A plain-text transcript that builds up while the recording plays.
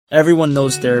Everyone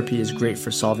knows therapy is great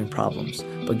for solving problems,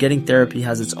 but getting therapy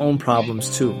has its own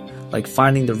problems too, like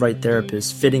finding the right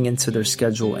therapist, fitting into their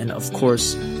schedule, and of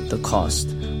course, the cost.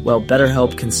 Well,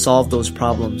 BetterHelp can solve those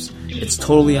problems. It's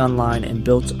totally online and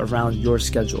built around your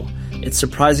schedule. It's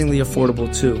surprisingly affordable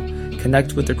too.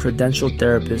 Connect with a credentialed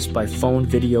therapist by phone,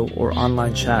 video, or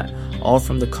online chat, all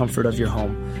from the comfort of your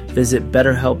home. Visit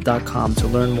BetterHelp.com to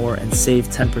learn more and save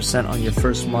 10% on your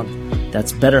first month.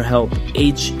 That's BetterHelp,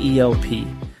 H-E-L-P.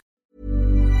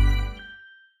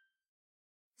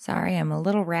 Sorry, I'm a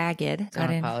little ragged.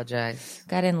 Don't apologize.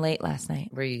 Got in late last night.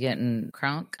 Were you getting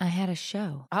crunk? I had a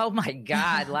show. Oh my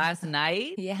God, last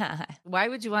night? Yeah. Why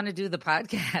would you want to do the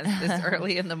podcast this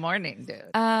early in the morning, dude?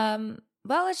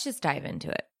 Well, let's just dive into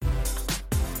it.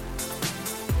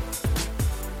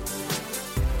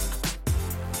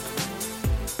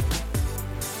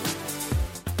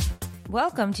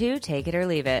 Welcome to Take It or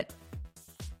Leave It.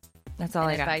 That's all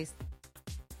I got.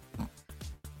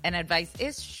 An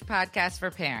advice-ish podcast for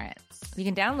parents. You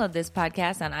can download this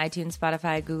podcast on iTunes,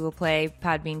 Spotify, Google Play,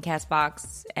 Podbean,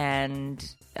 CastBox, and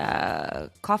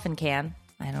Coffin Can.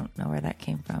 I don't know where that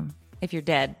came from. If you're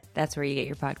dead, that's where you get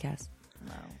your podcast.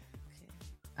 Oh,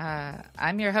 okay.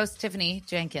 I'm your host, Tiffany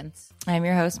Jenkins. I'm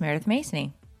your host, Meredith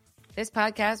Masony. This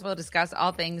podcast will discuss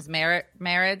all things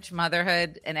marriage,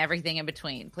 motherhood, and everything in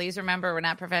between. Please remember, we're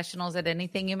not professionals at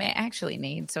anything you may actually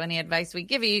need, so any advice we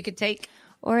give you, you could take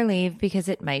or leave because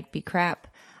it might be crap.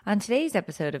 On today's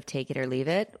episode of Take It or Leave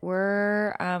It,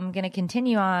 we're going to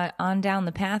continue on down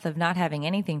the path of not having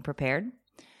anything prepared.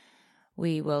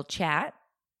 We will chat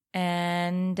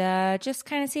and just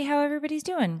kind of see how everybody's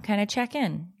doing, kind of check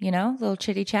in, little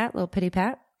chitty chat, little pitty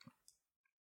pat.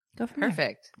 Go from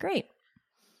Perfect. There. Great.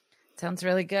 Sounds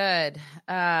really good.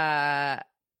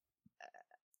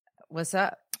 What's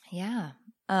up? Yeah.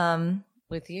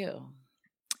 With you?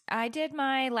 I did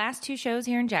my last 2 shows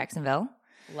here in Jacksonville.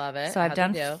 Love it. So I've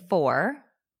done 4.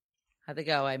 How'd they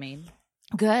go? I mean,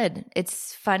 good.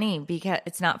 It's funny because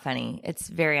it's not funny. It's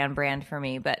very on brand for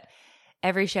me, but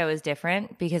every show is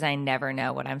different because I never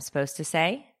know what I'm supposed to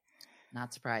say.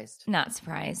 Not surprised. Not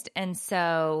surprised. And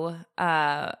so,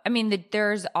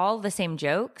 there's all the same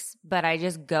jokes, but I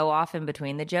just go off in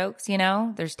between the jokes,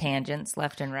 There's tangents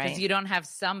left and right. Because you don't have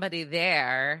somebody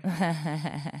there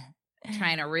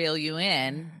trying to reel you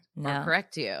in or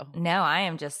correct you. No, I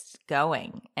am just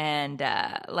going. And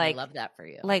I love that for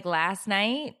you. Like last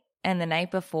night and the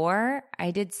night before, I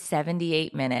did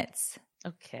 78 minutes.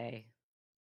 Okay.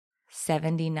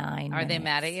 79 Are they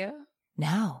mad at you?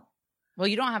 No. Well,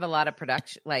 you don't have a lot of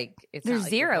production. There's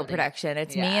zero production.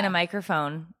 It's me and a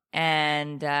microphone,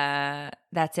 and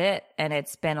that's it. And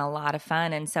it's been a lot of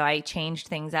fun. And so I changed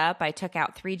things up. I took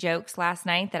out 3 jokes last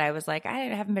night that I was like, I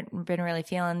haven't been really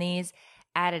feeling these.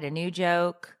 Added a new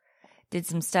joke. Did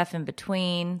some stuff in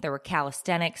between. There were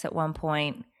calisthenics at one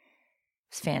point. It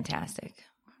was fantastic.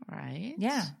 Right?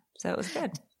 Yeah. So it was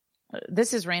good.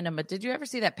 This is random, but did you ever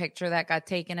see that picture that got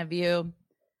taken of you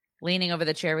leaning over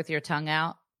the chair with your tongue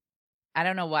out? I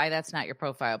don't know why that's not your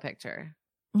profile picture.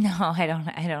 No, I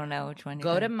don't know which one.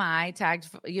 Go to my tagged.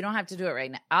 You don't have to do it right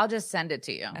now. I'll just send it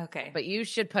to you. Okay. But you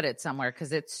should put it somewhere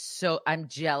because I'm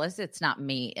jealous it's not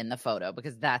me in the photo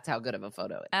because that's how good of a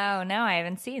photo it is. Oh, no, I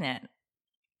haven't seen it.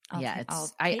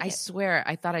 I swear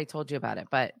I thought I told you about it,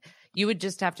 but you would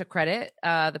just have to credit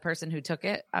the person who took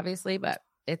it, obviously, but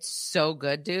it's so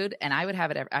good, dude. And I would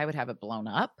have it blown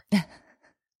up.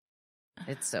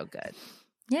 It's so good.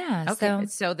 Yeah. Okay.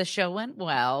 So the show went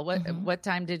well. What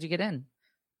time did you get in?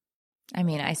 I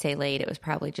mean, I say late. It was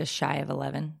probably just shy of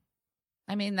 11.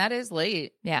 I mean, that is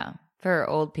late. Yeah. For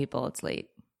old people, it's late.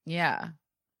 Yeah.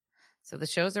 So the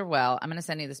shows are well. I'm going to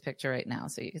send you this picture right now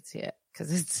so you can see it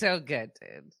because it's so good,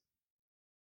 dude.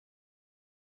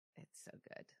 It's so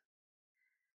good.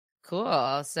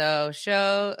 Cool. So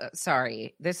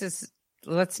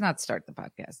let's not start the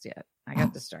podcast yet. I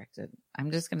got distracted.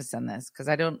 I'm just going to send this because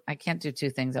I can't do 2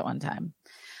 things at one time.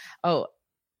 Oh,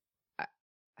 I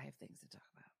have things to talk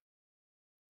about.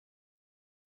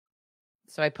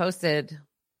 So I posted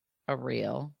a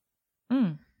reel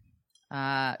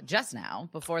just now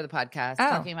before the podcast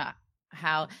talking about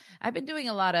how I've been doing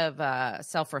a lot of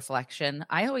self-reflection.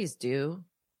 I always do.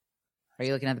 Are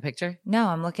you looking at the picture? No,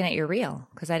 I'm looking at your reel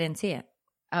because I didn't see it.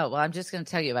 Oh, well, I'm just going to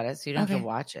tell you about it so you don't have to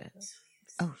watch it.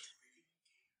 Oh,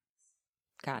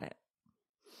 got it.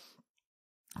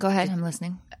 Go ahead. I'm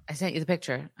listening. I sent you the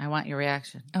picture. I want your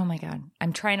reaction. Oh, my God.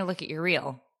 I'm trying to look at your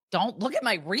reel. Don't look at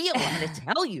my reel. I'm going to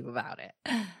tell you about it.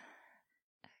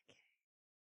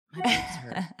 My boobs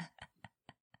hurt.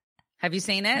 Have you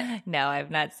seen it? No, I've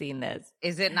not seen this.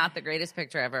 Is it not the greatest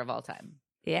picture ever of all time?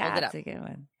 Yeah, that's a good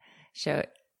one. Show it.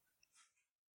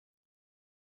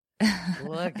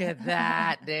 Look at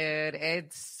that, dude.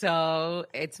 It's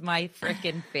my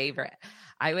freaking favorite.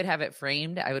 I would have it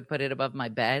framed. I would put it above my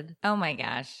bed. Oh my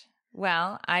gosh.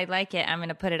 Well, I like it. I'm going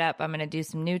to put it up. I'm going to do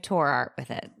some new tour art with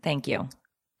it. Thank you.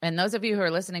 And those of you who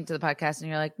are listening to the podcast and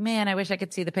you're like, man, I wish I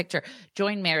could see the picture,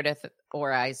 join Meredith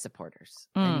or I supporters.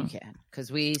 And you can,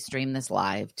 because we stream this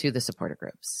live to the supporter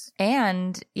groups.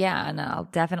 And I'll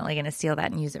definitely going to steal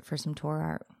that and use it for some tour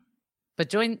art. But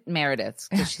join Meredith's,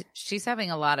 because she's having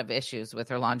a lot of issues with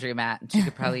her laundromat and she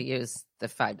could probably use the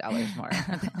 $5 more.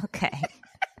 Okay.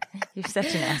 You're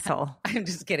such an asshole. I'm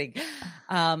just kidding.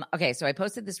 Okay, so I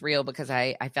posted this reel because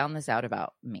I found this out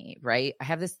about me, right? I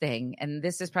have this thing, and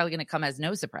this is probably going to come as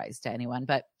no surprise to anyone,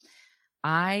 but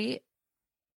I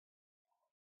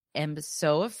am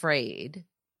so afraid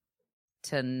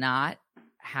to not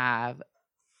have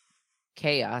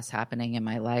chaos happening in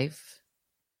my life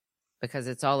because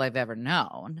it's all I've ever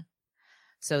known.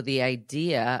 So the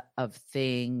idea of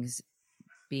things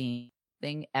being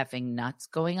effing nuts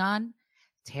going on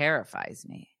terrifies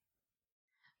me,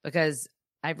 because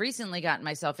I've recently gotten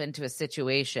myself into a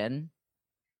situation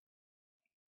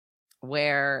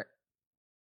where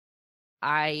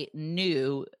I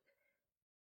knew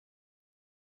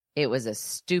it was a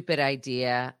stupid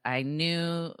idea. I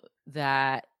knew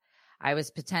that I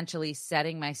was potentially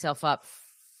setting myself up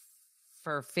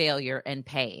for failure and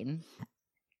pain.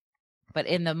 But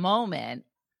in the moment,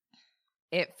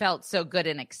 it felt so good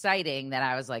and exciting that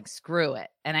I was like, screw it.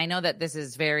 And I know that this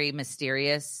is very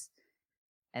mysterious,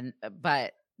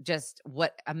 but just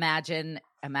imagine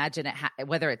it,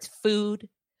 whether it's food,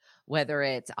 whether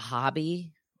it's a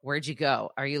hobby. Where'd you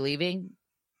go? Are you leaving?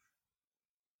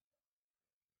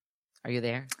 Are you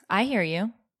there? I hear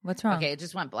you. What's wrong? Okay, it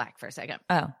just went black for a second.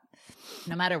 Oh.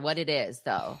 No matter what it is,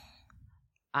 though,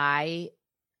 I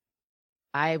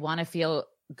want to feel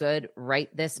good right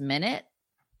this minute.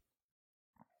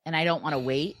 And I don't want to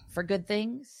wait for good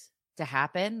things to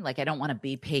happen. Like, I don't want to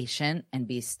be patient and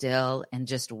be still and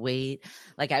just wait.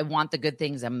 Like, I want the good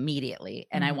things immediately,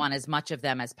 and I want as much of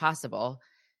them as possible.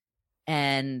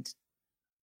 And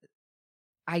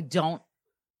I don't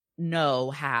know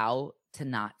how to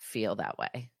not feel that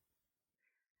way.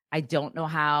 I don't know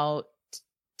how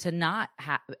to not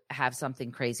have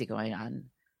something crazy going on,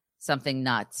 something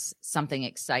nuts, something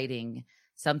exciting,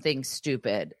 something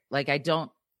stupid. Like, I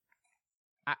don't.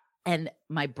 And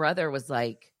my brother was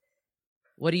like,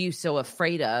 what are you so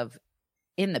afraid of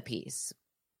in the piece?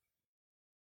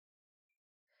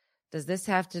 Does this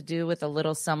have to do with a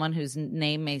little someone whose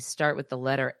name may start with the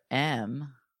letter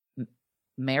M?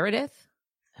 Meredith?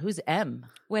 Who's M?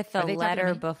 With the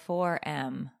letter before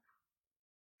M.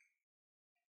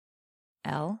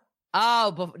 L?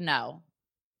 Oh, no.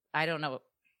 I don't know.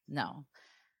 No.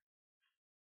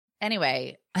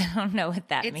 Anyway. I don't know what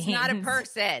that means. It's not a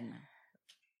person.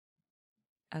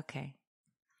 Okay.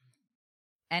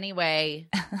 Anyway.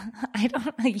 I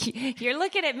don't. You're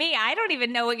looking at me. I don't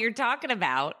even know what you're talking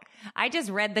about. I just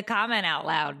read the comment out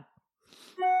loud.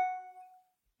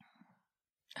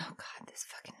 Oh, God, this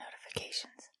fucking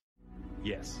notifications.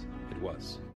 Yes, it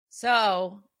was.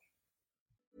 So.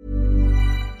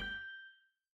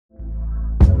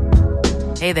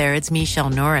 Hey there, it's Michelle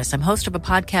Norris. I'm host of a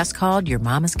podcast called Your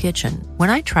Mama's Kitchen.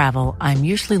 When I travel, I'm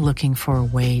usually looking for a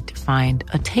way to find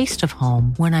a taste of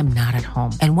home when I'm not at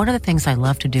home. And one of the things I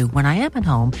love to do when I am at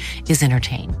home is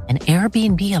entertain. And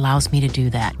Airbnb allows me to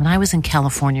do that. When I was in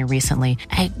California recently,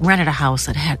 I rented a house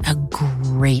that had a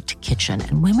great kitchen.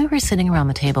 And when we were sitting around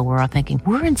the table, we're all thinking,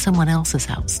 we're in someone else's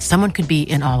house. Someone could be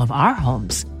in all of our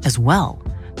homes as well.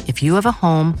 If you have a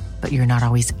home, but you're not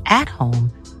always at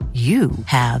home, you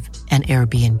have an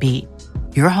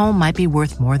Airbnb. Your home might be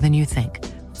worth more than you think.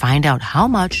 Find out how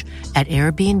much at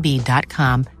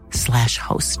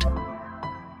airbnb.com/host.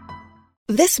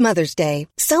 This Mother's Day,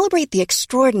 celebrate the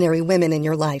extraordinary women in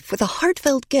your life with a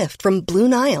heartfelt gift from Blue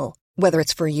Nile. Whether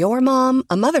it's for your mom,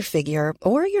 a mother figure,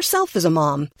 or yourself as a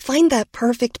mom, find that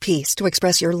perfect piece to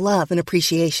express your love and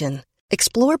appreciation.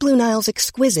 Explore Blue Nile's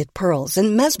exquisite pearls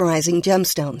and mesmerizing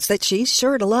gemstones that she's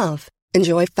sure to love.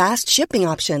 Enjoy fast shipping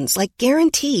options like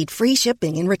guaranteed free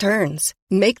shipping and returns.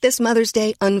 Make this Mother's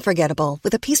Day unforgettable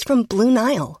with a piece from Blue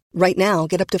Nile. Right now,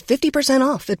 get up to 50%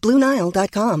 off at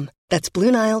BlueNile.com. That's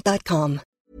BlueNile.com.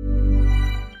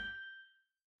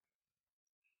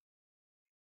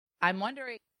 I'm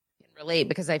wondering, I can relate,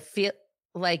 because I feel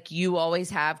like you always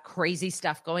have crazy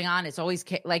stuff going on. It's always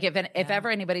like if ever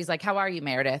anybody's like, how are you,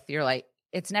 Meredith? You're like,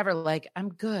 it's never like, I'm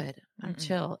good, I'm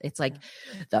chill. It's like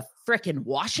the freaking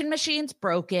washing machine's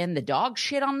broken, the dog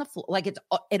shit on the floor. Like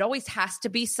it always has to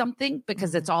be something,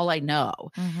 because it's all I know.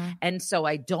 And so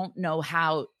I don't know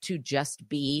how to just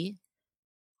be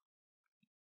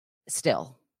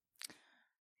still.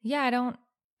 Yeah, I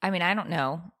don't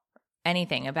know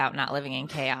anything about not living in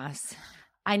chaos.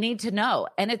 I need to know.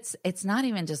 And it's not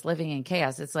even just living in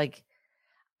chaos. It's like,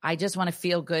 I just want to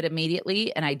feel good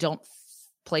immediately, and I don't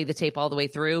play the tape all the way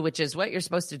through, which is what you're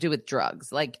supposed to do with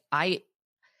drugs. Like as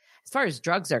far as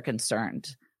drugs are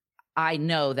concerned, I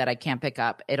know that I can't pick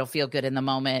up. It'll feel good in the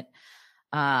moment.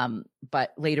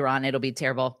 But later on it'll be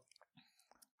terrible.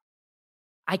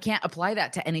 I can't apply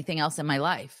that to anything else in my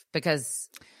life because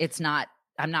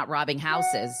I'm not robbing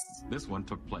houses. This one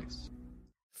took place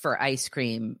For ice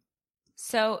cream.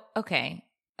 So, okay.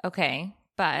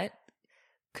 But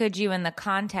could you, in the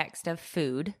context of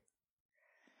food,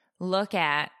 look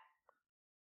at,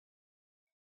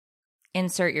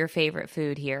 insert your favorite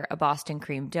food here, a Boston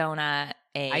cream donut,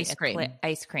 ice cream,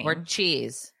 or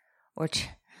cheese,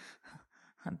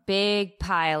 a big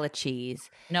pile of cheese.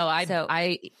 No,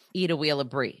 I eat a wheel of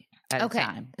brie at a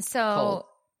time. So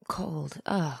cold.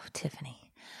 Oh, Tiffany.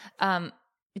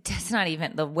 That's not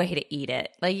even the way to eat it.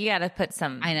 Like, you got to put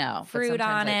some fruit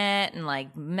on it and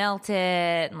like melt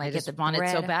it and like I just get the want bread.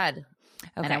 it so bad.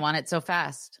 Okay. And I want it so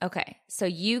fast. Okay. So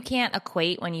you can't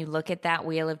equate when you look at that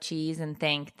wheel of cheese and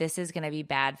think this is going to be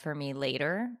bad for me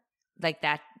later. Like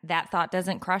that thought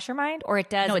doesn't cross your mind, or it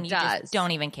does. No, and you just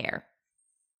don't even care.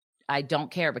 I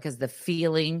don't care because the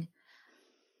feeling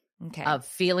of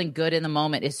feeling good in the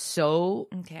moment is so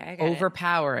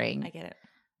overpowering. I get it.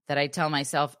 That I tell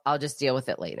myself, I'll just deal with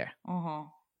it later. Uh-huh.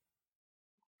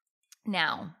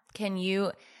 Now, can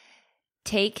you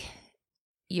take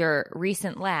your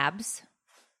recent labs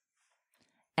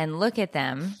and look at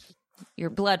them, your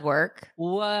blood work,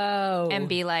 whoa, and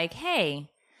be like, hey,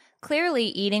 clearly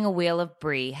eating a wheel of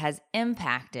brie has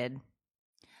impacted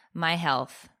my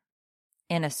health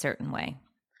in a certain way?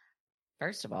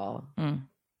 First of all,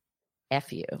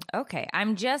 F you. Okay.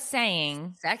 I'm just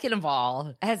saying. Second of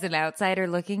all, as an outsider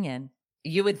looking in,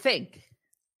 you would think.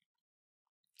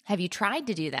 Have you tried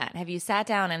to do that? Have you sat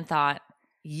down and thought?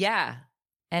 Yeah.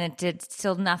 And it did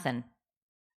still nothing?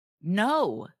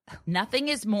 No. Nothing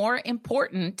is more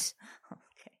important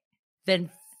than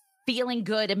feeling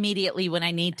good immediately when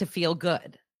I need to feel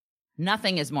good.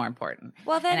 Nothing is more important.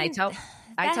 Well, then. And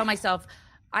I tell myself,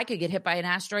 I could get hit by an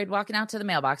asteroid walking out to the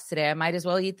mailbox today. I might as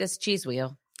well eat this cheese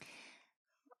wheel.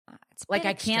 It's like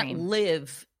I can't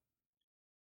live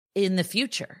in the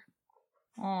future.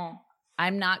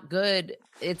 I'm not good.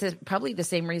 It's probably the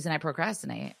same reason I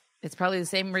procrastinate. It's probably the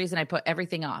same reason I put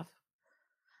everything off.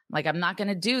 Like, I'm not going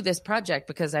to do this project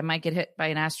because I might get hit by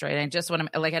an asteroid. I just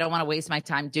want to, like, I don't want to waste my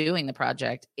time doing the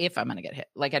project if I'm going to get hit.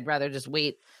 Like, I'd rather just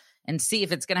wait and see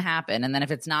if it's going to happen. And then if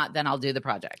it's not, then I'll do the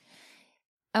project.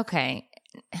 Okay.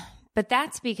 But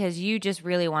that's because you just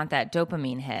really want that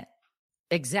dopamine hit.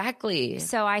 Exactly.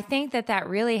 So I think that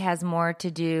really has more to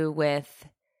do with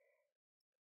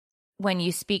when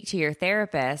you speak to your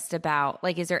therapist about,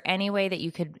 like, is there any way that you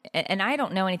could, and I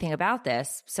don't know anything about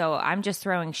this, so I'm just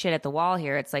throwing shit at the wall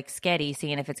here. It's like sketty,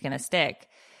 seeing if it's going to stick.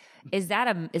 Is that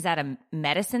a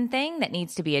medicine thing that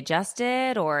needs to be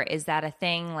adjusted, or is that a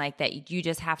thing like that you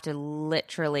just have to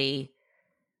literally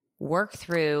work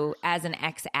through as an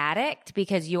ex-addict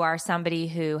because you are somebody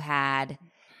who had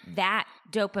that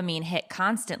dopamine hit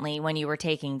constantly when you were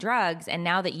taking drugs, and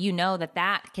now that you know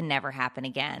that can never happen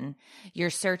again,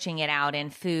 you're searching it out in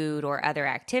food or other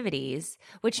activities,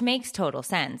 which makes total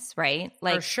sense, right?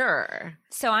 Like, for sure.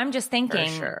 So I'm just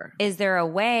thinking, is there a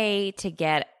way to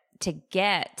get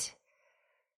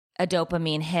a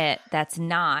dopamine hit that's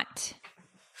not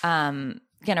going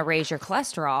to raise your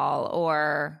cholesterol?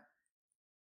 Or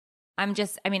I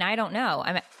don't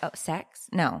know. Sex?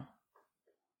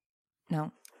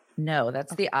 No,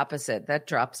 that's the opposite. That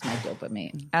drops my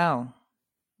dopamine. Oh,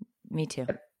 me too.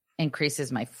 It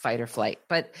increases my fight or flight.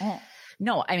 But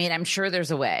no, I mean, I'm sure there's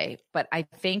a way. But I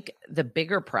think the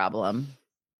bigger problem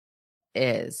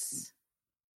is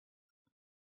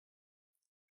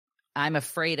I'm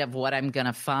afraid of what I'm going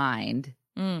to find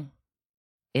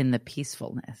in the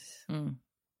peacefulness.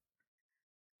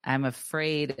 I'm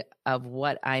afraid of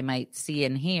what I might see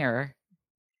and hear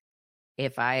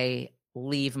if I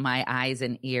leave my eyes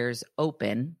and ears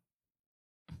open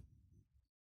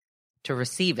to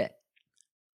receive it.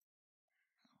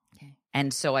 Okay.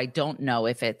 And so I don't know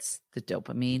if it's the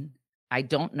dopamine. I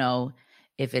don't know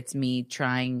if it's me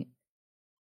trying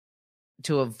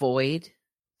to avoid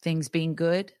things being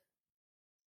good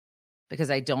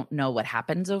because I don't know what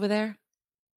happens over there.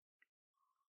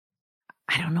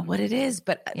 I don't know what it is,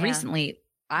 but recently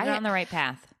you're on the right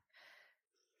path.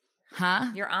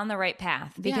 Huh? You're on the right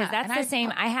path because that's the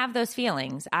same. I have those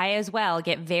feelings. I as well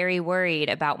get very worried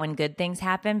about when good things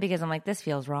happen because I'm like, this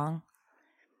feels wrong.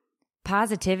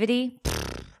 Positivity,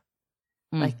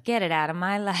 like, get it out of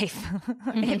my life.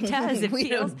 It does. We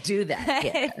don't do that.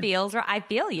 Yeah. It feels wrong. I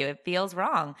feel you. It feels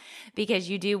wrong because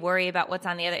you do worry about what's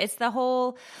on the other. It's the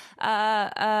whole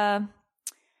other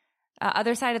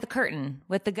side of the curtain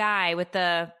with the guy with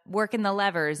the working the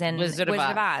levers and Wizard of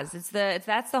Oz.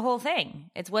 That's the whole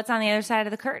thing. It's what's on the other side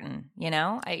of the curtain. You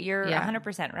know, you're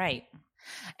 100% right.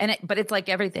 But it's like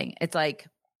everything. It's like,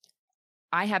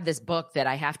 I have this book that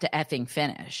I have to effing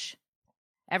finish.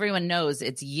 Everyone knows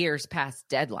it's years past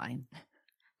deadline.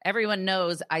 Everyone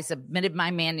knows I submitted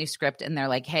my manuscript and they're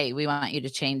like, hey, we want you to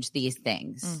change these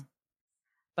things.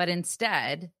 But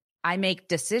instead, I make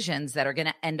decisions that are going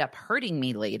to end up hurting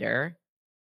me later.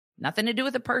 Nothing to do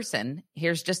with a person.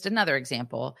 Here's just another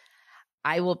example.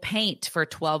 I will paint for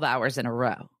 12 hours in a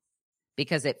row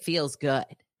because it feels good.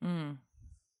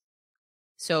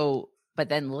 So, but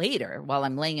then later, while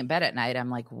I'm laying in bed at night, I'm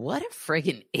like, what a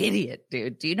friggin' idiot,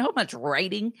 dude. Do you know how much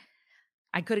writing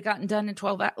I could have gotten done in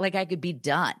 12 hours? Like, I could be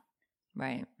done.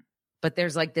 Right. But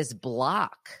there's like this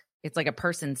block. It's like a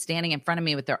person standing in front of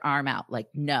me with their arm out. Like,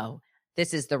 no,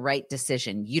 this is the right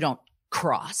decision. You don't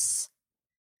cross.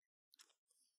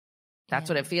 That's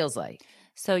what it feels like.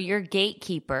 So your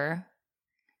gatekeeper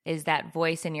is that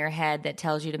voice in your head that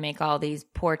tells you to make all these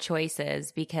poor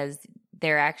choices because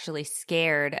they're actually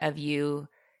scared of you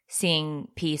seeing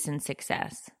peace and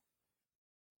success.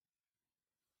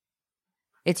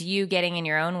 It's you getting in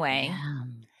your own way. Yeah.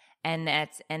 And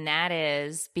that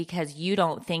is because you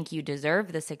don't think you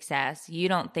deserve the success. You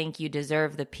don't think you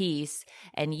deserve the peace.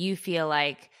 And you feel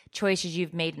like choices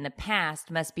you've made in the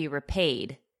past must be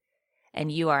repaid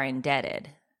and you are indebted.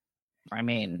 I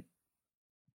mean,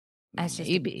 that's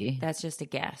just a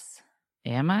guess.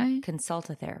 Am I? Consult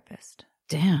a therapist.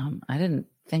 Damn, I didn't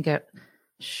think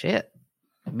shit.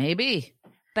 Maybe.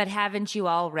 But haven't you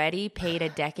already paid a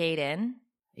decade in?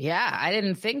 Yeah, I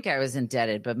didn't think I was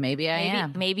indebted, but maybe I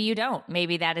am. Maybe you don't.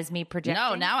 Maybe that is me projecting.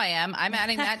 No, now I am. I'm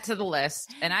adding that to the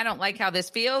list, and I don't like how this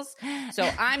feels, so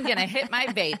I'm going to hit my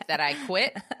vape that I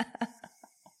quit.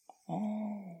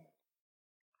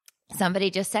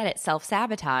 Somebody just said it,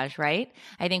 self-sabotage, right?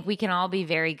 I think we can all be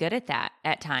very good at that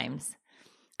at times.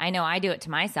 I know I do it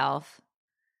to myself,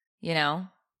 you know?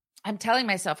 I'm telling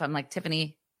myself, I'm like,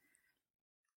 Tiffany,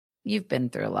 you've been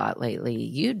through a lot lately.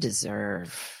 You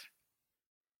deserve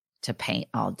to paint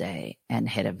all day and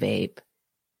hit a vape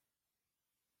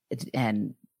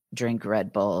and drink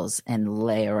Red Bulls and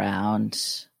lay around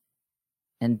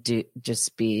and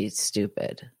just be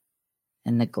stupid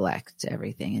and neglect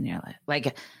everything in your life.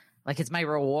 Like it's my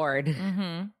reward,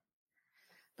 Mm-hmm.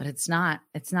 but it's not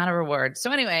a reward.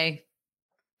 So anyway,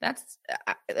 that's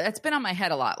been on my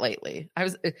head a lot lately. I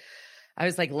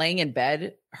was like laying in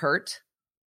bed, hurt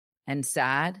and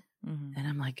sad. Mm-hmm. And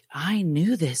I'm like, I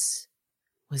knew this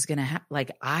was going to happen.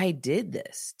 Like, I did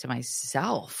this to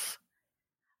myself.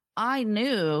 I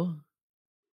knew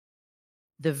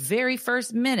the very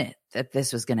first minute that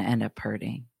this was going to end up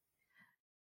hurting.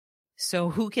 So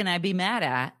who can I be mad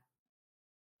at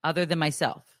other than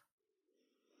myself?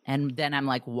 And then I'm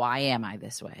like, why am I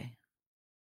this way?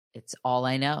 It's all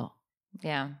I know.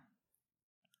 Yeah.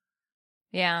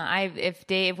 Yeah. If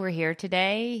Dave were here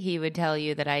today, he would tell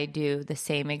you that I do the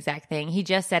same exact thing. He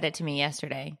just said it to me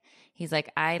yesterday. He's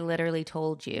like, I literally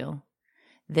told you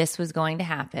this was going to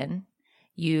happen.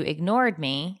 You ignored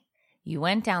me. You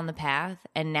went down the path,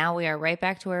 and now we are right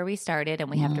back to where we started, and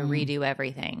we have to redo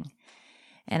everything.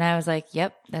 And I was like,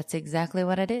 yep, that's exactly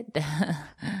what I did.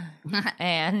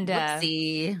 And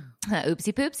Oopsie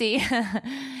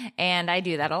poopsie. And I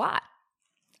do that a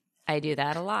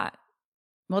lot.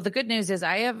 Well, the good news is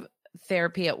I have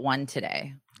therapy at 1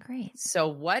 today. Great. So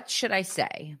what should I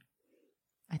say?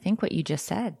 I think what you just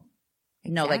said.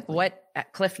 Exactly. No, like what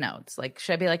Cliff Notes? Like,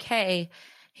 should I be like, hey,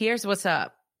 here's what's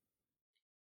up.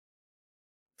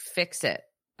 Fix it.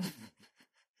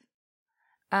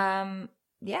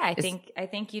 Yeah, I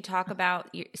think you talk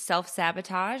about your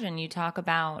self-sabotage and you talk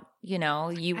about, you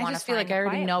want to I just feel like I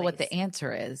already know what the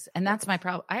answer is. And that's my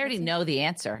problem. I already know the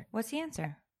answer. What's the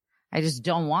answer? I just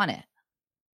don't want it.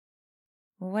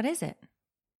 Well, what is it?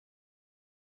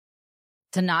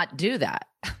 To not do that.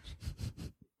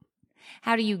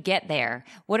 How do you get there?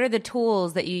 What are the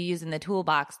tools that you use in the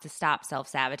toolbox to stop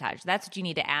self-sabotage? That's what you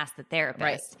need to ask the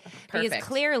therapist. Right. Perfect. Because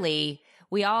clearly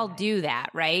we all do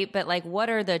that, right? But like, what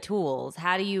are the tools?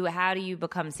 How do you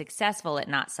become successful at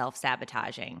not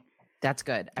self-sabotaging? That's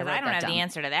good. Because I don't have the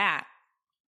answer to that.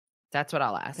 That's what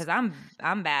I'll ask. Because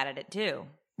I'm bad at it too.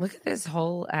 Look at this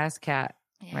whole ass cat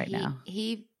now.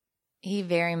 He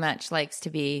very much likes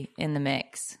to be in the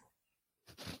mix.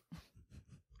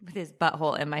 With his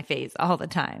butthole in my face all the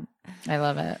time. I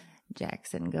love it.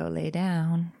 Jackson, go lay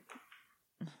down.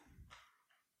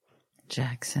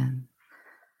 Jackson.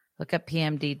 Look up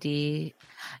PMDD.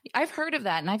 I've heard of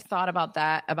that and I've thought about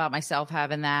that, about myself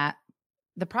having that.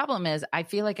 The problem is I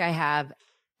feel like I have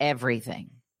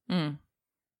everything.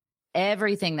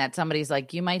 Everything that somebody's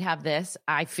like, you might have this.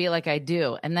 I feel like I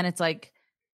do. And then it's like,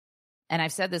 and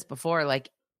I've said this before, like,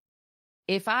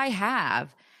 if I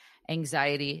have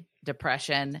anxiety,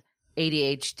 depression,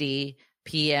 ADHD,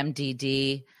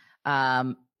 PMDD,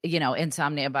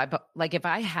 insomnia, but like if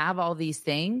I have all these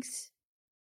things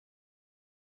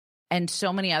and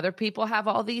so many other people have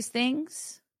all these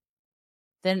things,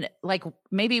 then like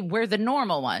maybe we're the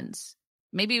normal ones.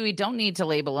 Maybe we don't need to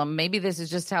label them. Maybe this is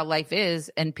just how life is.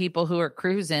 And people who are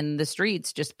cruising the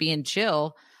streets, just being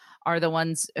chill, are the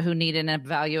ones who need an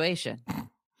evaluation.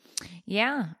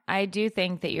 Yeah, I do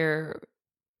think that you're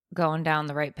going down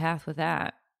the right path with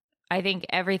that. I think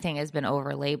everything has been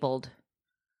over-labeled.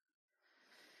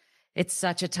 It's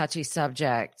such a touchy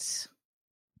subject,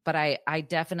 but I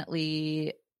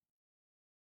definitely,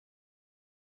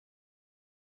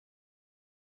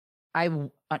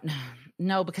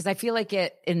 no, because I feel like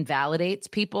it invalidates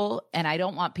people and I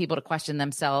don't want people to question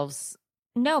themselves.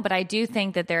 No, but I do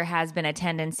think that there has been a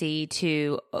tendency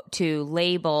to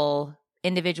label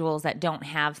individuals that don't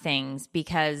have things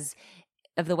because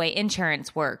of the way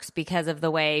insurance works, because of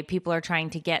the way people are trying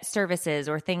to get services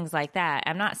or things like that.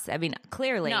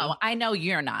 Clearly. No, I know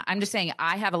you're not. I'm just saying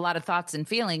I have a lot of thoughts and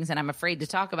feelings and I'm afraid to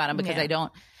talk about them because I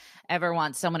don't ever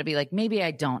want someone to be like, maybe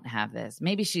I don't have this.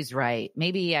 Maybe she's right.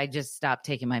 Maybe I just stopped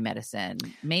taking my medicine.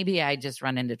 Maybe I just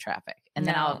run into traffic and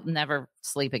then I'll never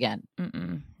sleep again.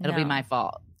 It'll be my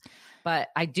fault. But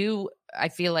I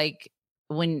feel like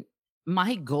when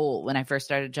my goal when I first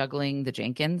started juggling the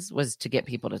Jenkins was to get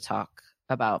people to talk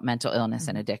about mental illness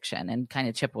and addiction and kind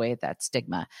of chip away at that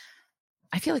stigma.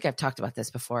 I feel like I've talked about this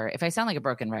before. If I sound like a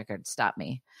broken record, stop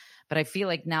me. But I feel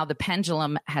like now the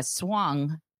pendulum has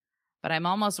swung, but I'm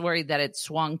almost worried that it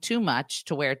swung too much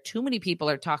to where too many people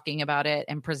are talking about it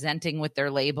and presenting with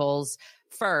their labels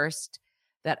first,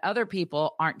 that other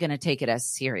people aren't going to take it as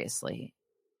seriously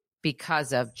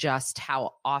because of just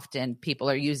how often people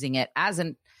are using it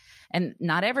and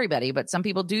not everybody, but some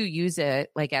people do use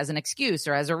it like as an excuse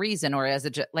or as a reason or as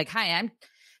like, hi, I'm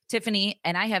Tiffany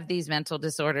and I have these mental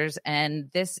disorders and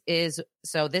this is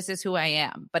who I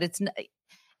am. But it's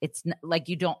like,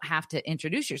 you don't have to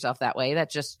introduce yourself that way.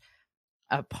 That's just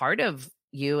a part of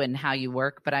you and how you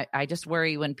work. But I just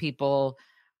worry when people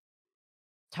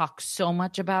talk so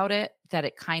much about it that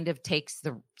it kind of takes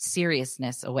the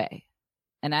seriousness away.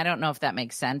 And I don't know if that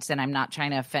makes sense. And I'm not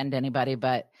trying to offend anybody,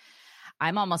 but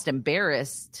I'm almost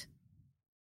embarrassed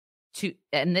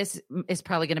and this is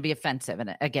probably going to be offensive.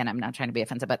 And again, I'm not trying to be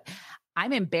offensive, but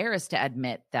I'm embarrassed to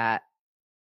admit that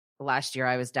last year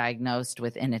I was diagnosed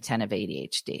with inattentive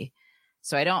ADHD.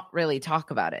 So I don't really talk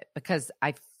about it because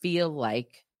I feel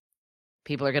like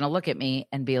people are going to look at me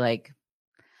and be like,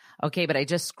 okay, but I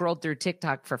just scrolled through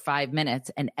TikTok for 5 minutes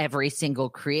and every single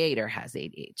creator has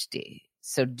ADHD.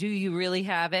 So do you really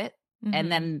have it? Mm-hmm.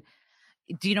 And then,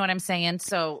 do you know what I'm saying?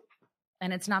 So,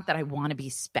 and it's not that I want to be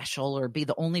special or be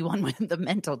the only one with the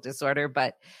mental disorder,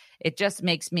 but it just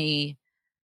makes me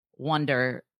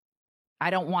wonder. I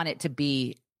don't want it to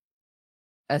be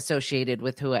associated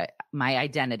with my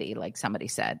identity, like somebody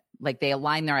said. Like they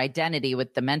align their identity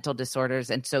with the mental disorders.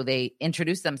 And so they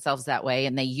introduce themselves that way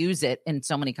and they use it in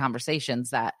so many conversations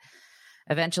that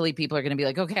eventually people are going to be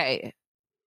like, okay,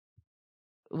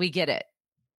 we get it.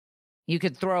 You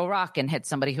could throw a rock and hit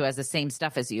somebody who has the same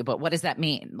stuff as you, but what does that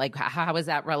mean? Like, how is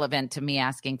that relevant to me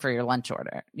asking for your lunch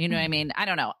order? You know what I mean? I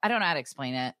don't know. I don't know how to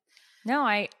explain it. No,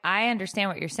 I understand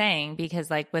what you're saying because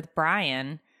like with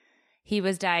Brian, he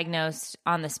was diagnosed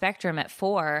on the spectrum at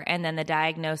 4, and then the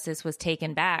diagnosis was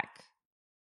taken back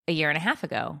a year and a half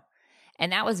ago.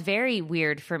 And that was very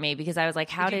weird for me because I was like,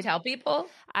 how did you tell people?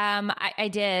 I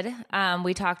did.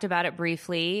 We talked about it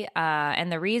briefly.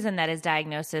 And the reason that his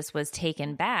diagnosis was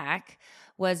taken back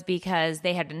was because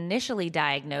they had initially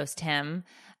diagnosed him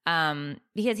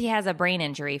because he has a brain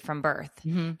injury from birth.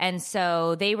 Mm-hmm. And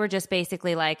so they were just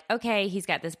basically like, okay, he's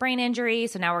got this brain injury.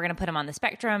 So now we're going to put him on the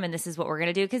spectrum and this is what we're going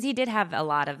to do. Because he did have a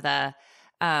lot of the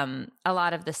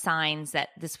signs that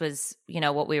this was,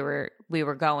 what we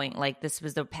were going, like this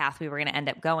was the path we were going to end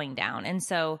up going down. And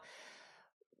so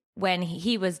when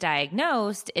he was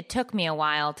diagnosed, it took me a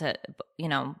while to,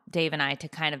 Dave and I to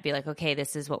kind of be like, okay,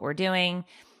 this is what we're doing,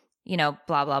 blah,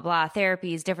 blah, blah,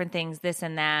 therapies, different things, this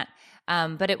and that.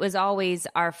 But it was always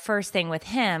our first thing with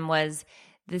him was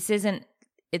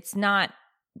it's not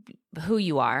who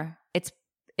you are.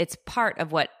 it's part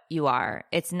of what you are.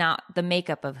 It's not the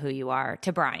makeup of who you are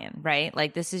to Brian, right?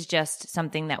 Like this is just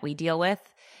something that we deal with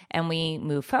and we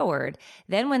move forward.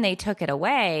 Then when they took it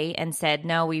away and said,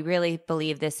 no, we really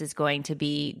believe this is going to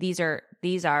be, these are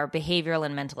behavioral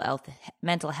and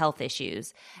mental health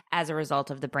issues as a result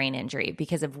of the brain injury.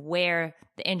 Because of where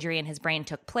the injury in his brain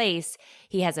took place,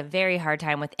 he has a very hard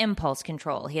time with impulse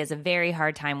control. He has a very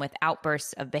hard time with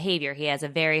outbursts of behavior. He has a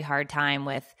very hard time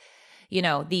with,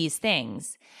 these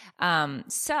things.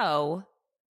 So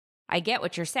I get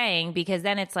what you're saying, because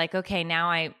then it's like, okay,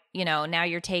 now now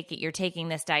you're taking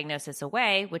this diagnosis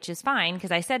away, which is fine.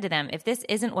 Because I said to them, if this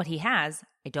isn't what he has,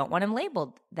 I don't want him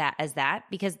labeled as that,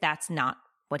 because that's not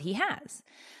what he has.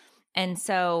 And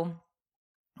so,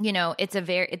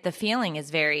 the feeling is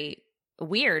very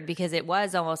weird, because it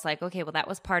was almost like, okay, well, that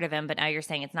was part of him, but now you're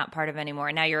saying it's not part of him anymore.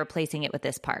 And now you're replacing it with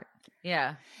this part.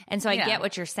 Yeah. And so I get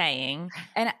what you're saying.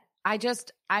 And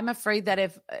I'm afraid that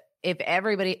if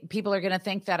people are going to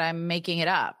think that I'm making it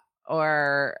up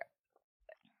or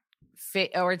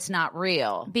it's not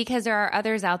real. Because there are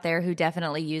others out there who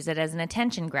definitely use it as an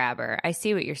attention grabber. I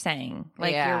see what you're saying.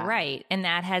 Like, you're right. And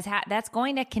that that's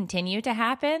going to continue to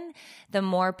happen. The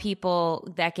more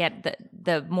people that get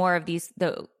the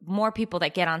more people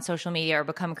that get on social media or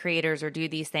become creators or do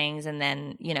these things. And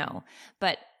then,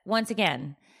 but once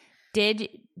again, did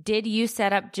you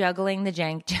set up juggling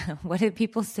the what did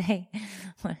people say?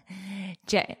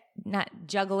 Not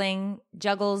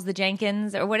juggles the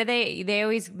Jenkins, or what are they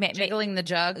always juggling the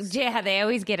jugs? Yeah, they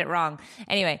always get it wrong.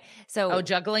 Anyway, so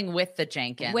juggling with the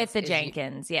Jenkins. With the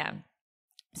Jenkins, yeah.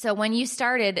 So when you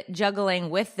started juggling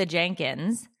with the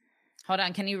Jenkins, hold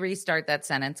on, can you restart that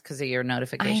sentence because of your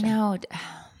notification? I know.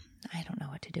 I don't know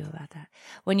what to do about that.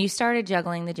 When you started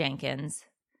juggling the Jenkins,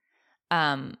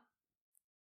 and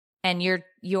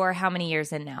you're how many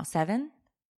years in now? 7?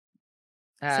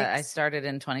 I started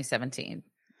in 2017.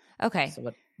 Okay.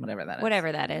 So whatever that is.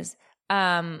 Whatever that is.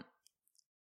 I'd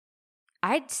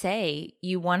say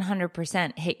you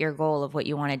 100% hit your goal of what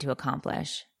you wanted to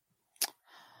accomplish.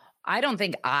 I don't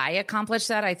think I accomplished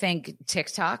that. I think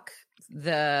TikTok,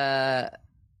 the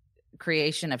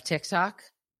creation of TikTok,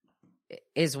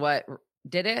 is what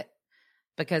did it.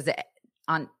 Because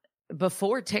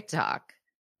before TikTok,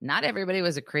 not everybody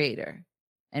was a creator.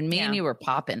 And me and you were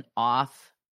popping off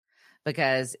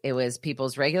because it was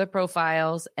people's regular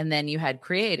profiles. And then you had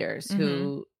creators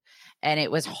who, and it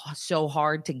was so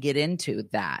hard to get into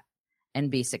that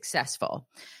and be successful.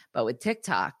 But with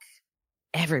TikTok,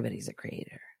 everybody's a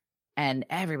creator and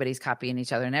everybody's copying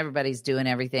each other and everybody's doing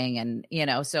everything. And,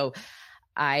 so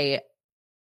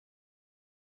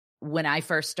when I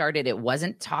first started, it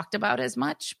wasn't talked about as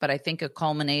much, but I think a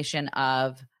culmination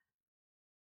of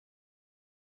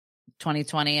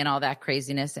 2020 and all that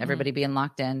craziness, everybody being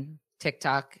locked in,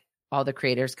 TikTok, all the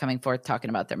creators coming forth talking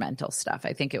about their mental stuff.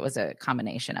 I think it was a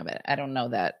combination of it. I don't know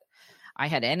that I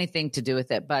had anything to do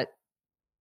with it, but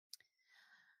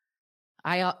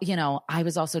I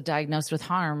was also diagnosed with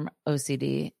harm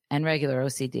OCD and regular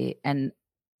OCD. And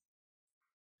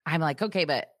I'm like, okay,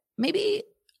 but maybe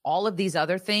all of these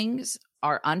other things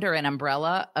are under an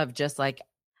umbrella of just like,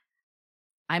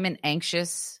 I'm an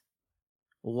anxious,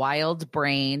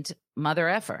 wild-brained mother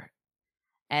effer.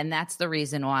 And that's the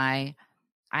reason why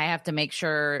I have to make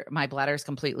sure my bladder is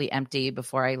completely empty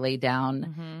before I lay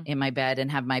down in my bed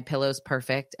and have my pillows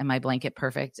perfect and my blanket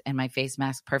perfect and my face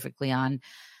mask perfectly on.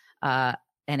 And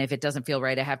if it doesn't feel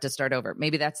right, I have to start over.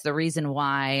 Maybe that's the reason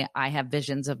why I have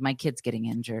visions of my kids getting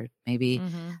injured. Maybe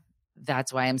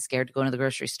that's why I'm scared to go to the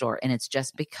grocery store. And it's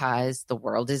just because the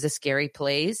world is a scary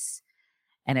place.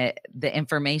 And the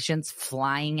information's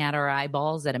flying at our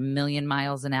eyeballs at 1,000,000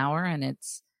 miles an hour, and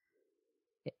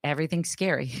everything's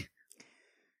scary.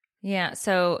 Yeah.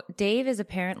 So Dave is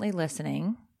apparently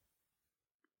listening,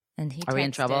 and he texted. Are we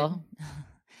in trouble?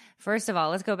 First of all,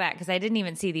 let's go back because I didn't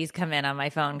even see these come in on my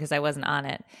phone because I wasn't on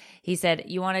it. He said,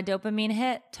 "You want a dopamine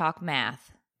hit? Talk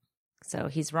math." So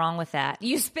he's wrong with that.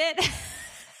 You spit.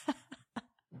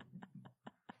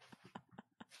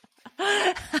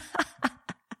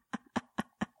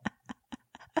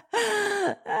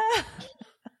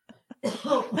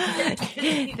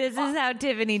 This is how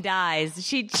Tiffany dies.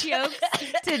 She chokes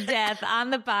to death on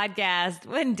the podcast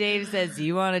when Dave says,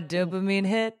 "You want a dopamine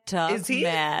hit? Talk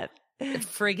math."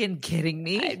 Friggin' kidding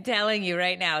me? I'm telling you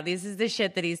right now, this is the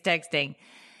shit that he's texting.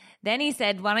 Then he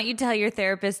said, "Why don't you tell your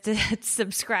therapist to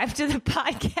subscribe to the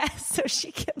podcast so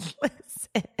she can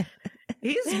listen?"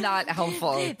 He's not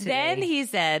helpful today. Then he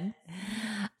said,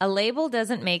 "A label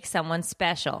doesn't make someone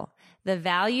special. The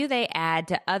value they add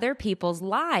to other people's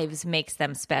lives makes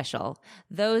them special.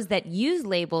 Those that use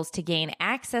labels to gain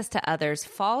access to others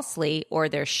falsely or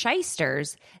they're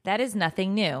shysters, that is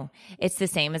nothing new. It's the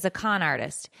same as a con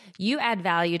artist. You add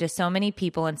value to so many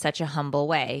people in such a humble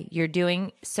way. You're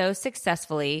doing so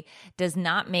successfully does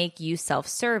not make you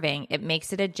self-serving. It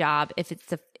makes it a job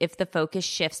if the focus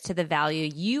shifts to the value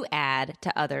you add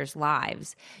to others'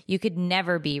 lives. You could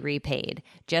never be repaid.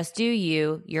 Just do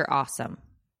you. You're awesome.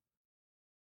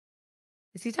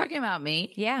 Is he talking about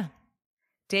me? Yeah.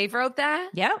 Dave wrote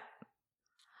that? Yep.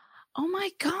 Oh my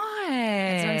God.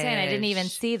 That's what I'm saying. I didn't even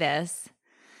see this.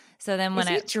 So then when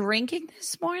Is he drinking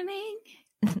this morning?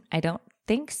 I don't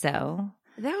think so.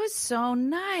 That was so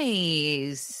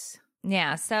nice.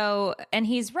 Yeah. So, and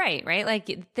he's right?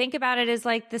 Like, think about it as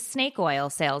like the snake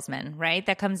oil salesman, right?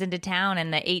 That comes into town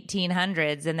in the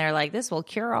 1800s and they're like, this will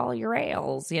cure all your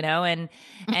ails, you know? And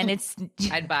it's,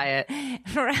 I'd buy it.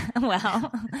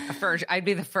 Well, I'd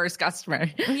be the first customer.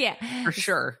 Yeah. For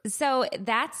sure. So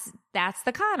that's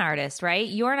the con artist, right?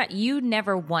 You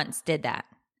never once did that.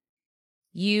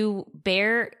 You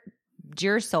bared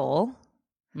your soul.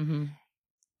 Mm-hmm.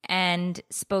 And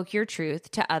spoke your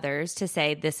truth to others to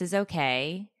say, this is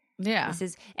okay. Yeah.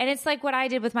 And it's like what I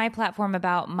did with my platform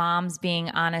about moms being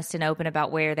honest and open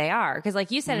about where they are. Because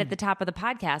like you said at the top of the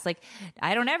podcast, like,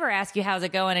 I don't ever ask you, how's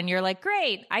it going? And you're like,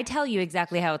 great. I tell you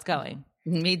exactly how it's going.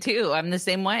 Me too. I'm the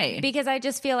same way. Because I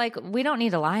just feel like we don't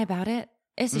need to lie about it.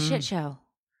 It's a shit show.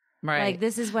 Right. Like,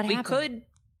 this is what happened. We could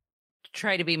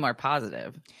try to be more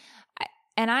positive.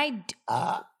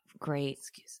 Great.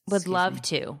 Excuse Would love me.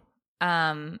 to.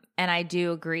 And I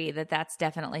do agree that that's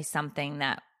definitely something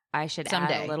that I should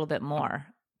Someday. add a little bit more.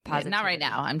 Positivity. Not right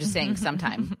now. I'm just saying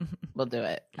sometime we'll do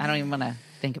it. I don't even want to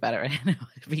think about it right now.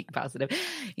 Be positive.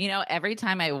 You know, every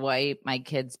time I wipe my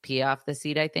kids' pee off the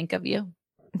seat, I think of you.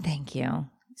 Thank you.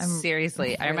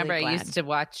 Seriously. I remember glad. I used to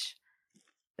watch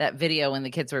that video when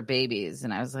the kids were babies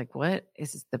and I was like, what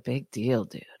is the big deal,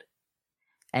 dude?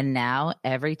 And now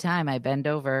every time I bend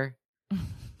over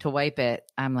to wipe it,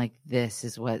 I'm like, this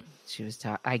is what she was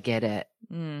talking. I get it.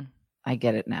 I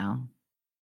get it now.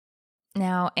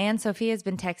 Now, Anne Sophie has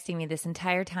been texting me this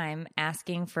entire time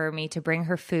asking for me to bring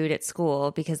her food at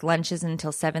school because lunch is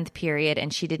until 7th period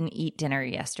and she didn't eat dinner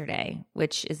yesterday,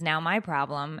 which is now my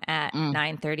problem at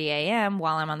 9:30 a.m.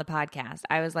 while I'm on the podcast.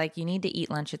 I was like, you need to eat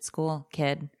lunch at school,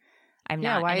 kid. I'm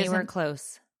not anywhere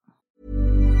close.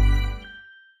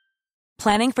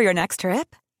 Planning for your next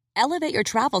trip? Elevate your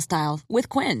travel style with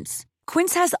Quince.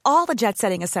 Quince has all the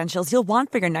jet-setting essentials you'll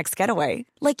want for your next getaway,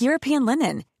 like European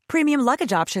linen, premium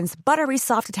luggage options, buttery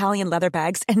soft Italian leather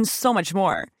bags, and so much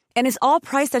more. And is all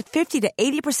priced at 50 to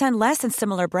 80% less than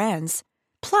similar brands.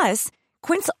 Plus,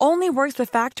 Quince only works with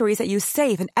factories that use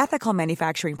safe and ethical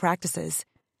manufacturing practices.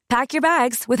 Pack your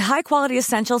bags with high-quality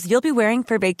essentials you'll be wearing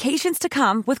for vacations to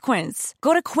come with Quince.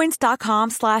 Go to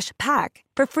quince.com/pack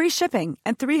for free shipping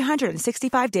and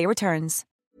 365-day returns.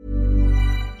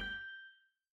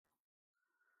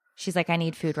 She's like, I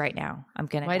need food right now. I'm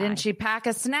going to Why didn't she pack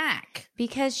a snack?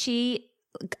 Because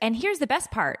and here's the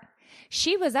best part.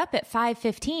 She was up at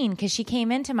 5:15 because she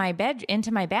came into my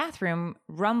bathroom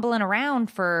rumbling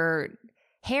around for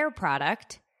hair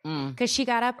product because she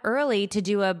got up early to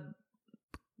do a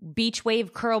beach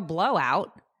wave curl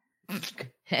blowout.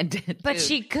 But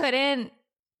she couldn't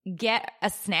get a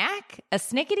snack, a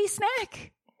snickety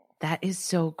snack. That is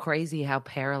so crazy how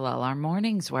parallel our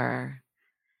mornings were.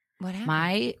 What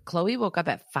happened? Chloe woke up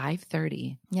at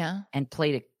 5:30 and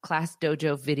played a Class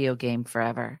Dojo video game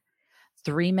forever.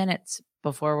 3 minutes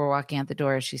before we're walking out the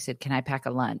door, she said, can I pack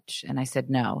a lunch? And I said,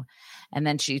 no. And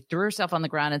then she threw herself on the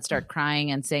ground and started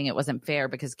crying and saying it wasn't fair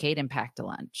because Caden packed a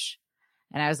lunch.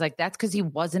 And I was like, that's because he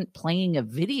wasn't playing a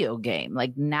video game.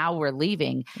 Like, now we're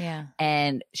leaving. Yeah.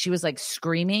 And she was like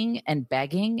screaming and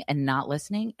begging and not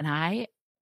listening. And I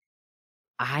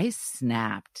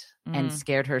snapped and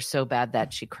scared her so bad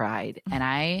that she cried. And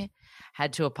I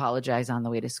had to apologize on the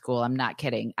way to school. I'm not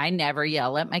kidding. I never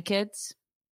yell at my kids.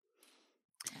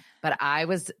 But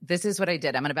this is what I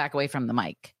did. I'm going to back away from the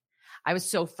mic. I was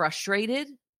so frustrated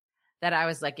that I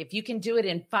was like, if you can do it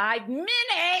in 5 minutes,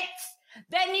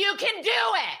 then you can do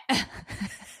it.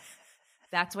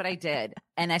 That's what I did.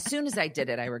 And as soon as I did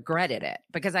it, I regretted it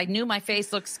because I knew my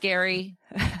face looked scary.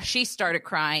 She started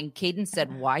crying. Caden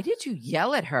said, why did you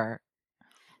yell at her?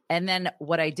 And then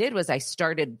what I did was I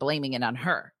started blaming it on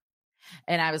her.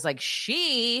 And I was like,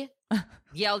 she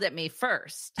yelled at me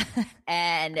first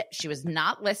and she was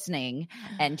not listening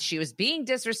and she was being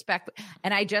disrespectful.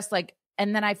 And I just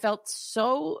and then I felt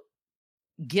so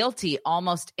guilty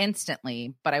almost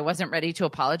instantly, but I wasn't ready to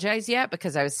apologize yet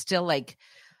because I was still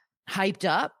hyped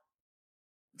up.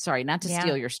 sorry, not to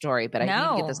steal your story, but I need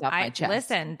to get this off my chest.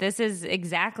 Listen, this is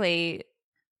exactly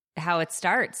how it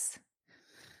starts.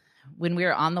 When we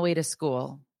were on the way to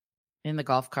school in the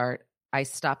golf cart, I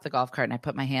stopped the golf cart and I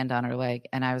put my hand on her leg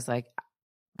and I was like,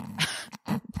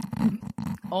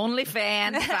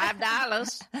 OnlyFans,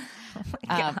 $5.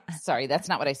 Sorry, that's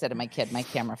not what I said to my kid. My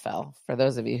camera fell, for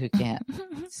those of you who can't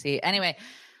see. Anyway,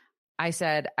 I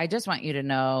said, I just want you to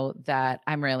know that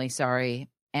I'm really sorry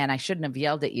and I shouldn't have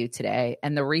yelled at you today.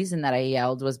 And the reason that I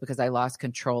yelled was because I lost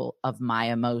control of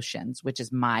my emotions, which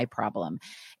is my problem.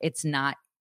 It's not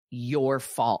your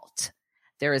fault.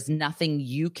 There is nothing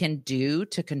you can do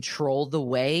to control the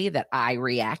way that I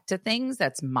react to things.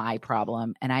 That's my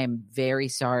problem. And I am very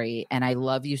sorry. And I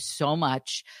love you so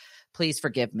much. Please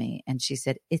forgive me. And she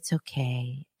said, it's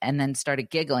okay. And then started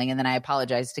giggling. And then I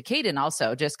apologized to Caden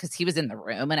also, just because he was in the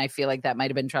room. And I feel like that might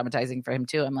have been traumatizing for him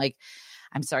too. I'm like,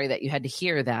 I'm sorry that you had to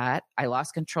hear that. I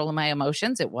lost control of my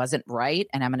emotions. It wasn't right.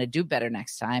 And I'm going to do better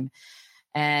next time.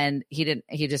 And he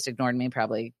just ignored me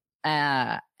probably.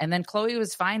 And then Chloe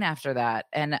was fine after that.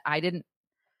 And I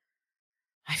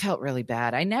felt really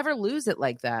bad. I never lose it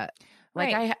like that.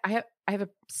 Like right. I have a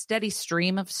steady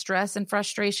stream of stress and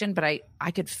frustration, but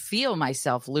I could feel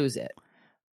myself lose it.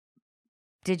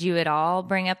 Did you at all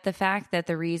bring up the fact that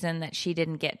the reason that she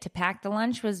didn't get to pack the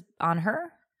lunch was on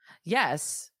her?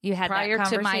 Yes. You had prior that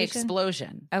to my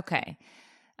explosion. Okay.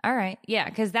 All right. Yeah.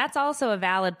 Because that's also a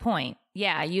valid point.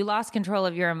 Yeah. You lost control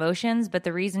of your emotions, but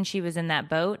the reason she was in that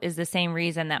boat is the same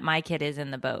reason that my kid is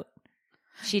in the boat.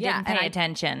 She didn't pay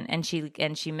attention and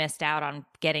she missed out on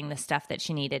getting the stuff that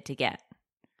she needed to get.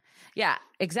 Yeah,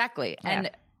 exactly. Yeah.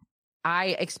 And I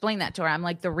explained that to her. I'm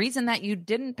like, the reason that you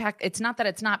didn't pack, it's not that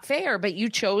it's not fair, but you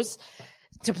chose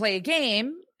to play a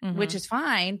game, which is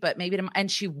fine, but maybe,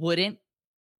 and she wouldn't.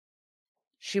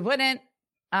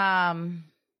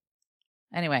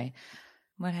 Anyway.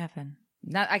 What happened?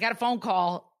 I got a phone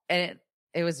call and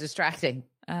it was distracting.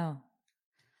 Oh.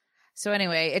 So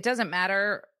anyway, it doesn't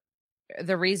matter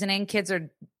the reasoning. Kids are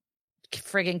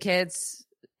friggin' kids.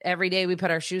 Every day we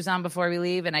put our shoes on before we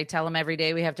leave, and I tell them every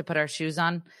day we have to put our shoes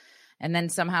on. And then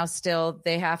somehow still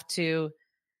they have to.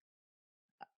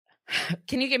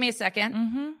 Can you give me a second?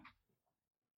 Mm-hmm.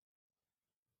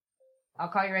 I'll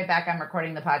call you right back. I'm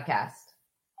recording the podcast.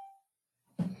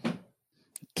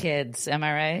 Kids, am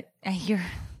I right?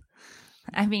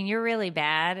 You're really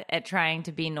bad at trying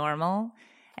to be normal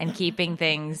and keeping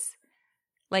things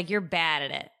like you're bad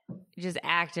at it. You're just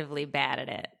actively bad at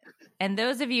it. And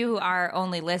those of you who are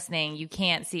only listening, you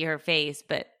can't see her face,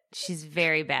 but she's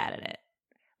very bad at it.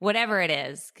 Whatever it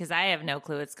is, because I have no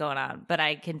clue what's going on, but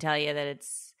I can tell you that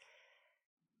it's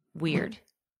weird.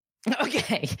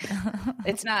 Okay.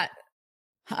 It's not,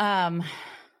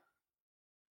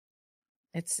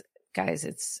 it's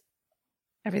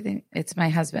everything. It's my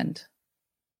husband.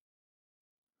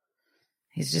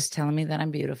 He's just telling me that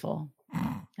I'm beautiful.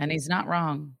 And he's not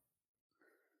wrong.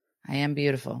 I am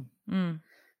beautiful. Mm.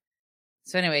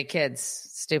 So anyway, kids,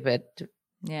 stupid.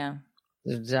 Yeah.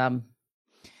 Dumb.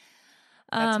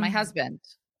 That's my husband.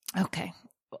 Okay.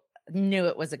 Knew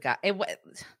it was a guy. Do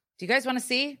you guys want to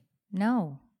see?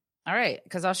 No. All right.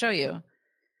 Because I'll show you.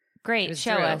 Great.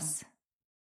 Show us.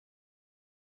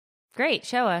 Great.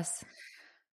 Show us.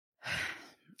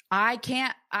 I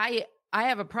can't. I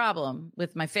have a problem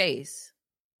with my face.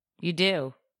 You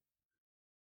do.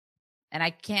 And I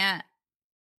can't.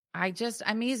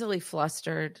 I'm easily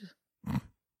flustered.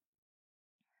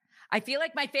 I feel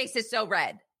like my face is so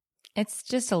red. It's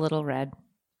just a little red.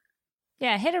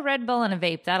 Yeah, hit a Red Bull and a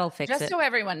vape. That'll fix it. Just so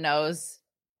everyone knows.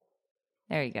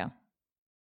 There you go.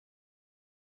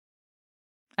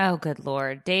 Oh, good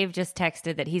Lord. Dave just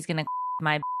texted that he's going to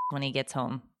my when he gets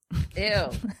home. Ew.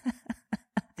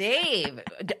 Dave,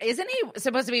 isn't he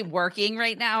supposed to be working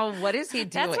right now? What is he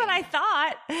doing? That's what I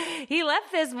thought. He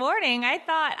left this morning. I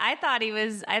thought he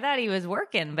was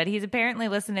working, but he's apparently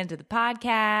listening to the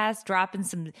podcast, dropping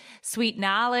some sweet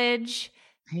knowledge.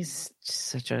 He's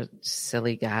such a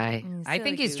silly guy. I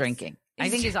think he's drinking. I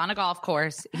think he's on a golf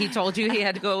course. He told you he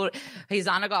had to go. He's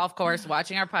on a golf course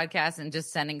watching our podcast and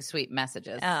just sending sweet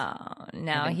messages. Oh,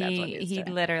 no. He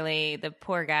literally, the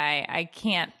poor guy,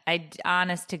 I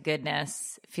honest to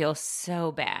goodness, feel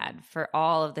so bad for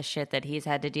all of the shit that he's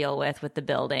had to deal with the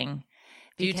building.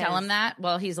 Do you tell him that?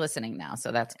 Well, he's listening now,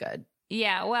 so that's good.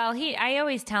 Yeah, well, I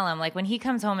always tell him, like, when he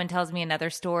comes home and tells me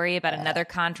another story about another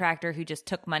contractor who just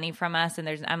took money from us, and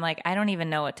I'm like, I don't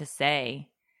even know what to say.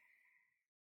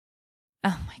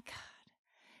 Oh my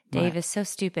God. Dave is so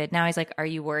stupid. Now he's like, are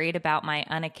you worried about my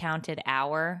unaccounted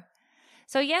hour?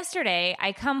 So yesterday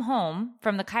I come home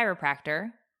from the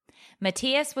chiropractor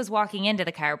Matthias was walking into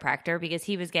the chiropractor because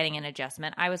he was getting an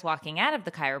adjustment. I was walking out of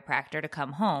the chiropractor to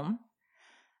come home.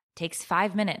 Takes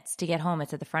 5 minutes to get home.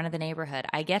 It's at the front of the neighborhood.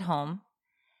 I get home.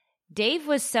 Dave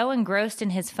was so engrossed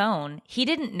in his phone, he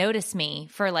didn't notice me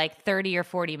for like 30 or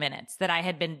 40 minutes that I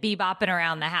had been bebopping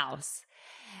around the house.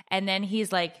 And then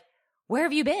he's like, where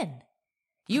have you been?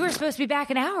 You were supposed to be back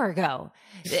an hour ago.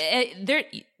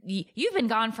 You've been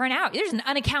gone for an hour. There's an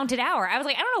unaccounted hour. I was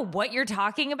like, I don't know what you're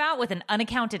talking about with an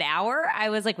unaccounted hour. I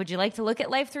was like, would you like to look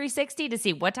at Life 360 to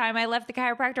see what time I left the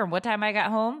chiropractor and what time I got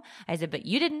home? I said, but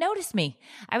you didn't notice me.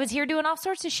 I was here doing all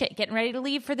sorts of shit, getting ready to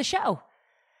leave for the show.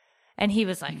 And he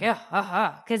was like,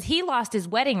 because he lost his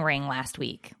wedding ring last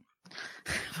week.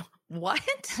 What?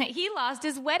 He lost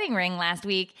his wedding ring last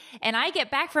week. And I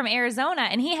get back from Arizona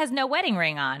and he has no wedding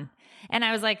ring on. And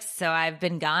I was like, so I've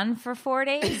been gone for 4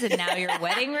 days and now your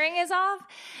wedding ring is off?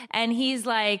 And he's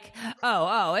like,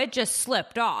 oh, it just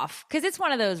slipped off. Because it's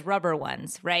one of those rubber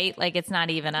ones, right? Like it's not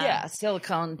even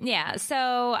silicone. Yeah.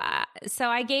 So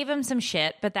I gave him some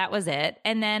shit, but that was it.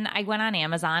 And then I went on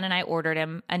Amazon and I ordered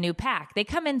him a new pack. They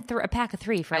come in a pack of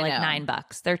 3 for like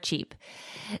 $9. They're cheap.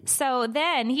 So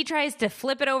then he tries to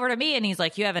flip it over to me and he's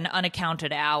like, you have an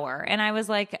unaccounted hour. And I was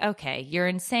like, okay, you're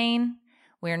insane.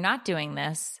 We're not doing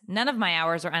this. None of my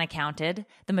hours are unaccounted.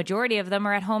 The majority of them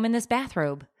are at home in this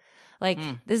bathrobe. Like,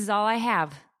 this is all I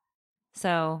have.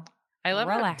 So I love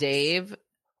relax. how Dave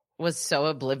was so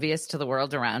oblivious to the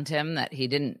world around him that he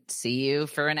didn't see you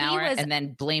for an hour and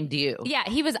then blamed you. Yeah,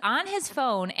 he was on his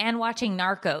phone and watching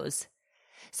Narcos.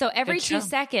 So every 2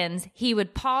 seconds, he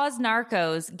would pause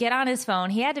Narcos, get on his phone.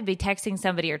 He had to be texting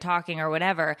somebody or talking or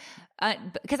whatever,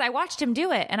 because I watched him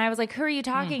do it. And I was like, who are you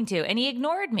talking to? And he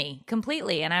ignored me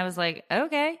completely. And I was like,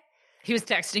 okay. He was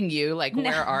texting you like,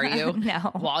 where are you?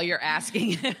 No. While you're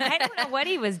asking. I don't know what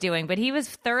he was doing, but he was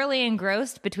thoroughly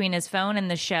engrossed between his phone and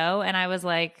the show. And I was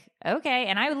like, okay.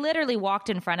 And I literally walked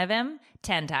in front of him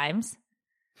 10 times.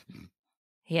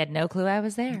 He had no clue I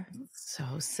was there. So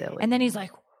silly. And then he's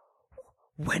like,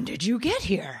 when did you get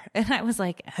here? And I was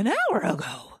like, an hour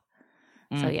ago.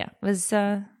 So yeah, it was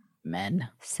men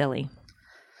silly.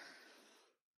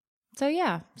 So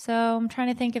yeah, so I'm trying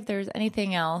to think if there's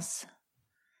anything else.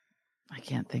 I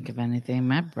can't think of anything.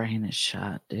 My brain is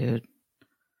shot, dude.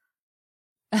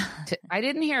 I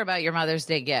didn't hear about your Mother's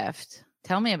Day gift.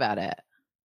 Tell me about it.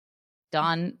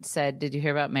 Dawn said, did you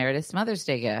hear about Meredith's Mother's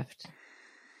Day gift?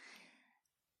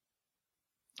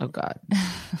 Oh, God.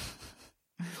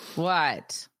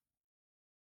 What?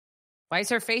 Why is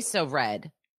her face so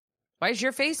red? Why is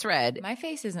your face red? My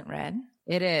face isn't red.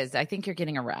 It is. I think you're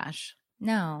getting a rash.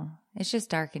 No, it's just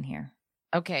dark in here.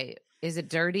 Okay. Is it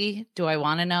dirty? Do I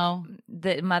want to know?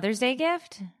 The Mother's Day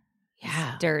gift?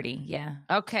 Yeah. It's dirty, yeah.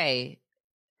 Okay.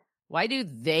 Why do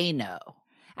they know?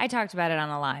 I talked about it on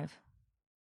a live.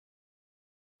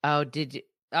 Oh, did you?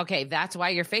 Okay, that's why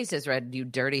your face is red, you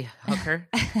dirty hooker.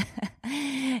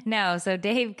 No, so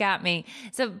Dave got me.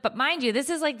 So, but mind you,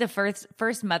 this is like the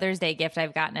first Mother's Day gift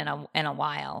I've gotten in a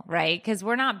while, right? Because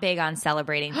we're not big on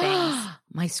celebrating things.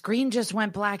 My screen just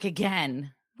went black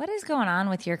again. What is going on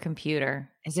with your computer?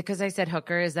 Is it because I said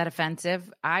hooker? Is that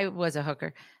offensive? I was a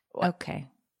hooker. Okay,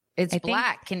 it's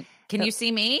black. Can you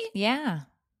see me? Yeah.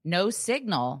 No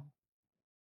signal.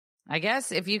 I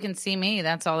guess if you can see me,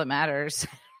 that's all that matters.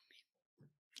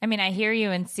 I mean, I hear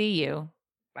you and see you.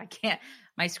 I can't.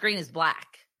 My screen is black.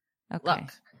 Okay.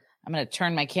 Look, I'm going to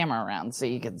turn my camera around so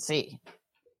you can see.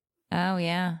 Oh,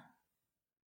 yeah.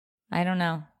 I don't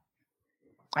know.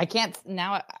 I can't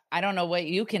now. I don't know what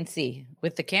you can see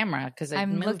with the camera because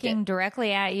I'm looking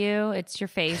directly at you. It's your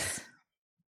face.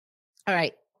 All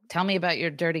right. Tell me about your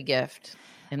dirty gift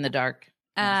in the dark.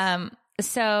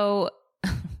 So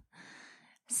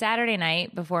Saturday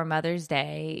night before Mother's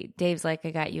Day, Dave's like,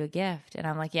 I got you a gift. And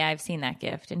I'm like, yeah, I've seen that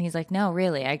gift. And he's like, no,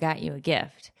 really, I got you a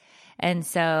gift. And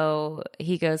so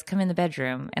he goes, come in the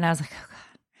bedroom. And I was like, oh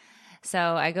God. So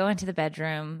I go into the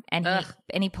bedroom and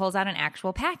he pulls out an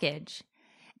actual package.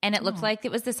 And it looked like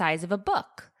it was the size of a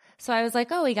book. So I was like,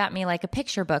 oh, he got me like a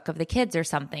picture book of the kids or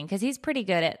something, because he's pretty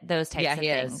good at those types of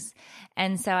things. Is.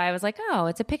 And so I was like, oh,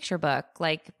 it's a picture book,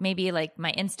 like maybe like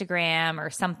my Instagram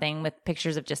or something with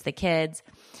pictures of just the kids.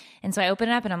 And so I open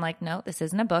it up and I'm like, no, this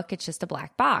isn't a book. It's just a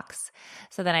black box.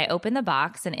 So then I open the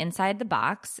box, and inside the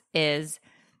box is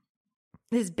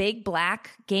this big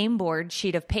black game board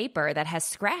sheet of paper that has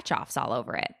scratch offs all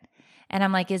over it. And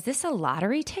I'm like, is this a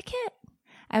lottery ticket?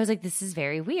 I was like, this is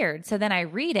very weird. So then I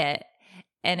read it,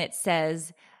 and it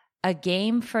says, A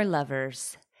Game for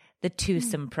Lovers, the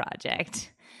Twosome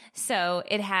Project. So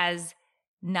it has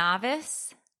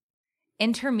novice,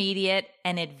 intermediate,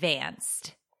 and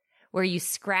advanced, where you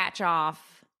scratch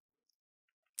off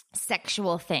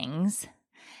sexual things.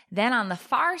 Then on the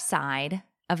far side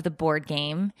of the board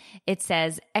game, it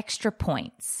says extra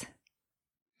points.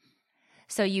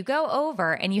 So you go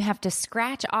over and you have to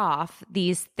scratch off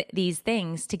these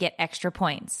things to get extra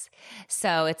points.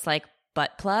 So it's like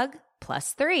butt plug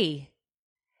 +3,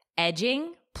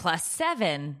 edging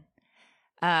 +7,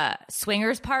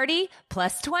 swingers party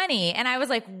 +20. And I was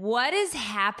like, what is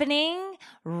happening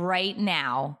right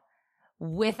now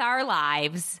with our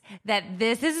lives that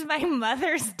this is my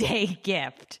Mother's Day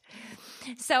gift?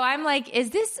 So I'm like,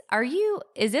 is this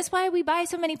why we buy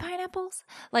so many pineapples?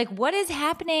 Like, what is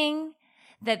happening?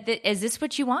 Is this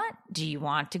what you want? Do you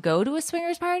want to go to a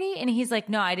swingers party? And he's like,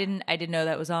 no, I didn't know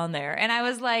that was on there. And I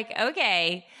was like,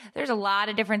 okay, there's a lot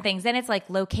of different things. Then it's like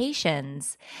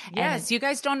locations. Yes. And you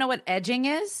guys don't know what edging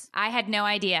is? I had no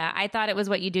idea. I thought it was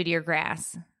what you do to your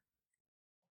grass.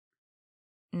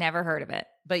 Never heard of it.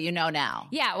 But you know now.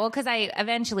 Yeah. Well, cause I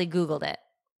eventually Googled it,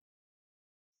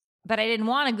 but I didn't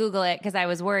want to Google it cause I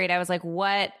was worried. I was like,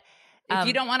 what? If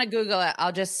you don't want to Google it,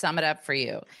 I'll just sum it up for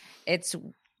you. It's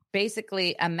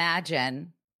basically,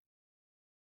 imagine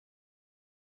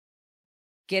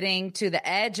getting to the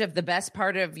edge of the best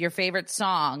part of your favorite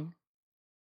song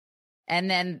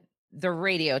and then the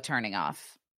radio turning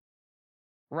off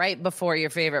right before your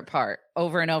favorite part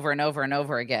over and over and over and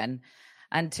over again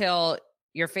until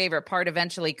your favorite part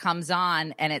eventually comes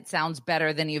on and it sounds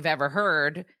better than you've ever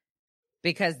heard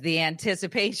because the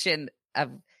anticipation of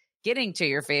getting to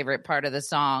your favorite part of the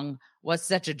song was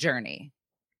such a journey.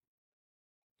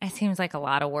 It seems like a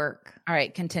lot of work. All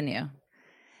right, continue.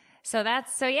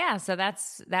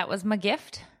 That was my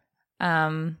gift.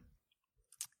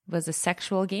 Was a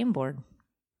sexual game board.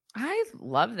 I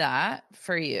love that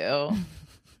for you.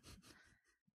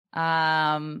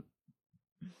 I'm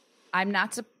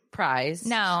not surprised.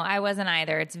 No, I wasn't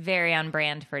either. It's very on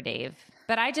brand for Dave.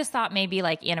 But I just thought maybe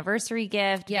like anniversary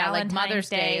gift, yeah, Valentine's like Mother's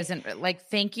Day isn't like,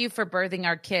 thank you for birthing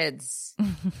our kids.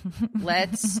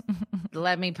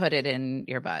 Let me put it in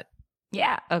your butt.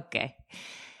 Yeah. Okay.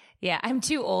 Yeah. I'm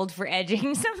too old for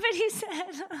edging, somebody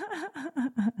said.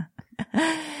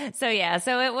 So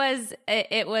it was,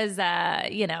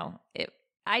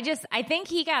 I think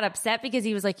he got upset because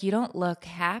he was like, you don't look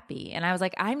happy. And I was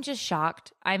like, I'm just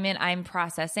shocked. I'm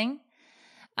processing.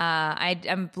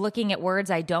 I'm looking at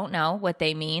words. I don't know what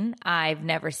they mean. I've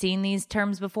never seen these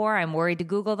terms before. I'm worried to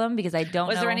Google them because I don't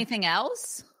know. Was there anything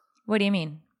else? What do you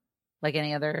mean? Like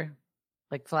any other,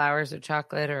 like flowers or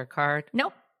chocolate or a card?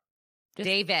 Nope.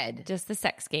 David. Just the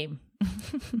sex game.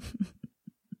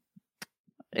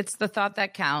 It's the thought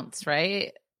that counts,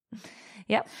 right?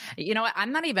 Yep. You know what?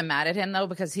 I'm not even mad at him though,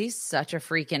 because he's such a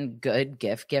freaking good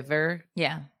gift giver.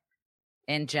 Yeah.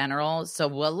 In general. So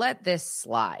we'll let this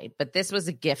slide, but this was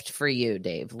a gift for you,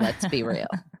 Dave. Let's be real.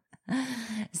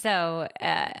 So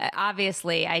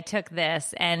obviously I took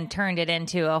this and turned it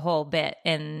into a whole bit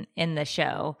in the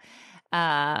show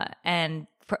and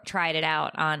tried it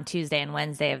out on Tuesday and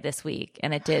Wednesday of this week.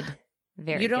 And it did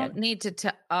very good. You don't need to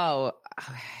tell. Oh,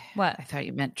 what? I thought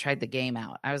you meant tried the game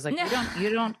out. I was like,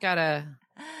 you don't gotta.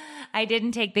 I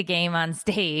didn't take the game on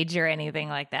stage or anything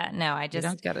like that. No, you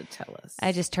don't gotta tell us.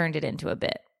 I just turned it into a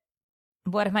bit.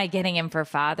 What am I getting him for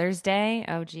Father's Day?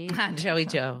 Oh, geez. Joey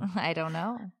Joe. I don't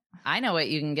know. I know what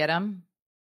you can get him.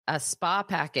 A spa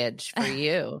package for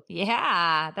you.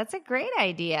 Yeah, that's a great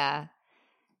idea.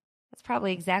 That's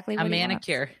probably exactly what a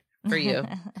manicure for you.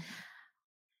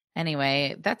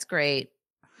 Anyway, that's great.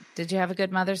 Did you have a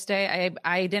good Mother's Day?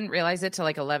 I didn't realize it till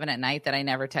like 11 at night that I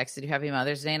never texted you Happy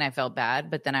Mother's Day, and I felt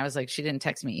bad. But then I was like, she didn't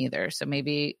text me either. So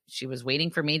maybe she was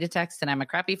waiting for me to text and I'm a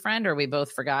crappy friend, or we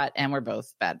both forgot and we're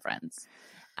both bad friends.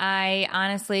 I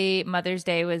honestly, Mother's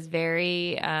Day was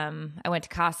very, I went to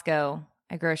Costco.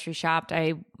 I grocery shopped.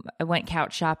 I went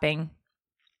couch shopping.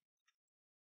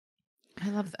 I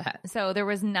love that. So there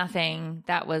was nothing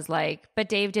that was like, but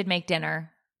Dave did make dinner.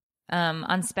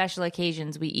 On special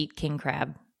occasions, we eat king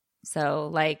crab. So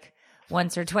like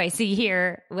once or twice a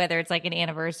year, whether it's like an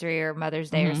anniversary or Mother's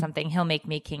Day or something, he'll make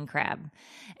me king crab.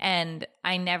 And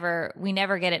we never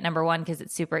get it, number one, because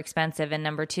it's super expensive. And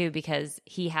number two, because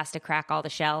he has to crack all the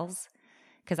shells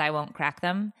because I won't crack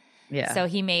them. Yeah. So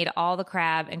he made all the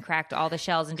crab and cracked all the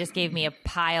shells and just gave me a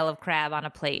pile of crab on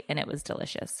a plate, and it was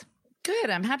delicious.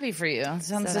 Good. I'm happy for you.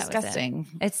 Sounds disgusting.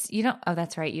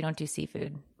 That's right. You don't do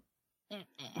seafood.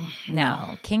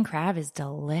 No, king crab is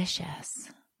delicious.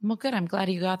 Well, good. I'm glad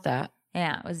you got that.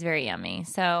 Yeah, it was very yummy.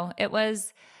 So it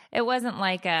wasn't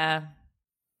like a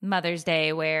Mother's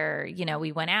Day where,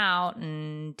 we went out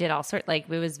and did all sorts, like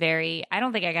it was I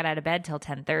don't think I got out of bed till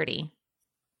 10:30.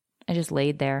 I just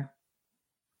laid there.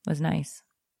 It was nice.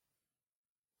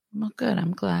 Well, good.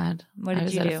 I'm glad. What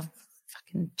did you do?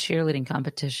 Fucking cheerleading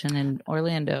competition in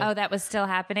Orlando. Oh, that was still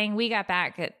happening? We got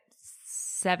back at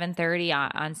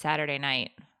 7:30 on Saturday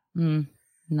night.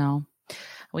 No.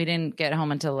 We didn't get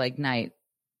home until like night.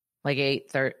 Like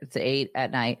 8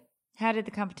 at night. How did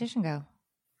the competition go?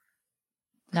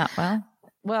 Not well?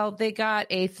 Well, they got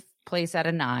 8th place out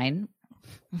of 9,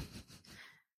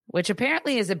 which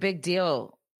apparently is a big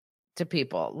deal to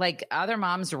people. Like, other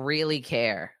moms really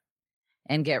care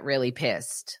and get really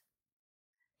pissed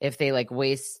if they like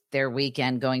waste their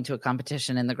weekend going to a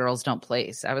competition and the girls don't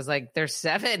place. I was like, they're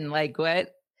 7. Like,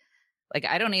 what? Like,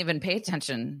 I don't even pay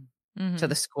attention to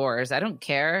the scores. I don't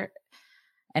care.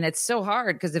 And it's so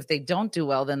hard because if they don't do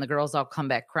well, then the girls all come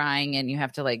back crying and you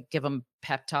have to like give them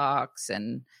pep talks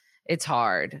and it's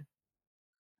hard.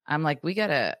 I'm like,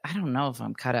 I don't know if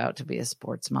I'm cut out to be a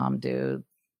sports mom, dude.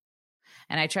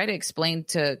 And I try to explain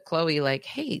to Chloe, like,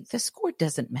 hey, the score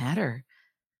doesn't matter.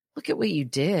 Look at what you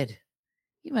did.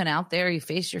 You went out there, you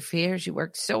faced your fears, you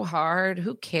worked so hard.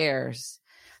 Who cares?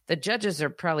 The judges are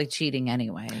probably cheating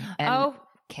anyway. And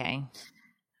okay.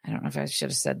 I don't know if I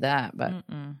should have said that, but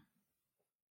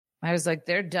I was like,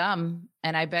 they're dumb.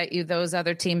 And I bet you those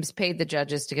other teams paid the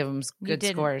judges to give them good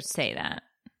scores. Say that.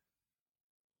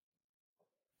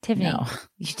 Tiffany. No.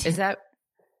 Is that,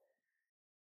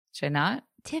 should I not?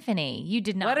 Tiffany, you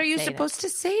did not. What are you supposed to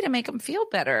say to make them feel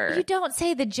better? You don't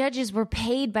say the judges were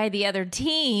paid by the other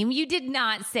team. You did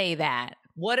not say that.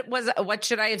 What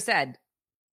should I have said?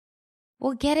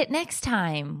 We'll get it next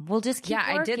time. We'll just keep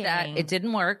working. I did that. It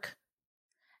didn't work.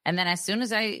 And then as soon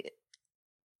as I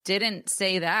didn't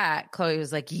say that, Chloe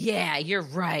was like, yeah, you're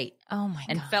right. Oh my god.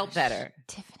 And felt better.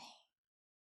 Tiffany.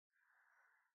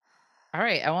 All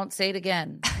right, I won't say it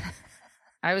again.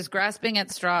 I was grasping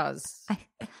at straws.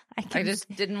 I just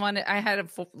didn't want to. I had a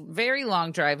very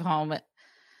long drive home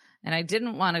and I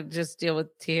didn't want to just deal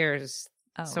with tears.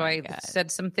 So I said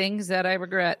some things that I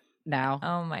regret now.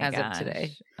 Oh my gosh. As of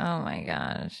today. Oh my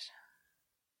gosh.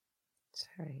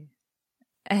 Sorry.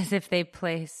 As if they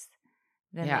place.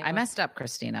 I messed up,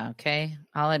 Christina. Okay.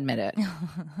 I'll admit it.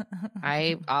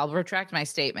 I'll retract my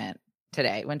statement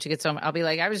today. When she gets home, I'll be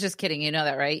like, I was just kidding. You know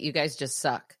that, right? You guys just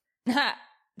suck.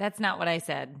 That's not what I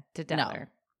said to tell her.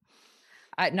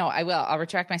 No, I will. I'll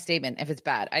retract my statement if it's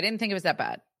bad. I didn't think it was that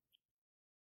bad.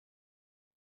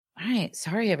 All right.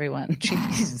 Sorry, everyone.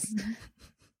 Jeez.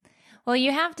 Well,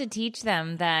 you have to teach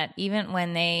them that even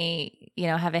when they,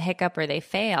 have a hiccup or they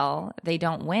fail, they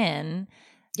don't win.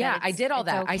 Yeah, I did all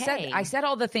that. Okay. I said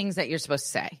all the things that you're supposed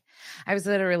to say. I was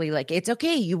literally like, it's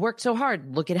okay. You worked so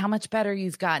hard. Look at how much better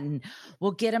you've gotten.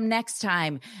 We'll get them next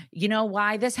time. You know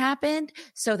why this happened?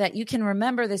 So that you can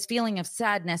remember this feeling of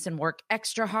sadness and work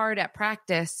extra hard at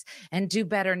practice and do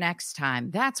better next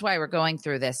time. That's why we're going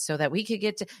through this, so that we could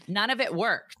get to, none of it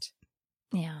worked.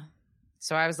 Yeah.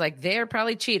 So I was like, they're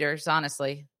probably cheaters,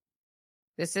 honestly.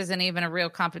 This isn't even a real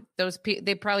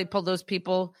they probably pulled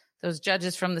those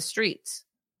judges from the streets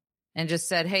and just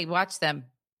said, hey, watch them.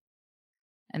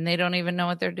 And they don't even know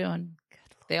what they're doing.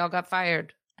 They all got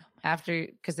fired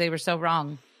because they were so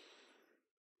wrong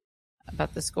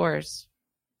about the scores.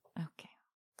 Okay.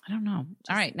 I don't know.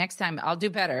 All right. Next time I'll do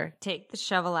better. Take the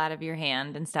shovel out of your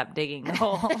hand and stop digging the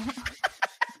hole.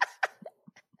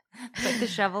 Put the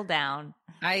shovel down.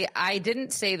 I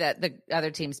didn't say that the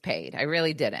other teams paid. I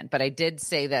really didn't. But I did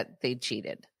say that they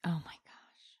cheated. Oh, my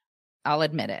gosh. I'll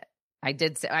admit it. I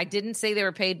didn't say they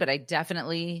were paid, but I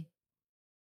definitely...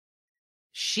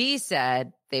 She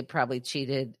said they probably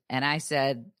cheated. And I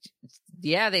said,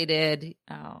 yeah, they did.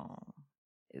 Oh.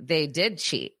 They did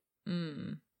cheat.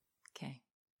 Okay.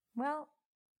 Well.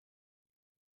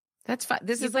 That's fine.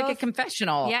 This is like a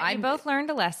confessional. Yeah, you both learned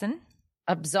a lesson.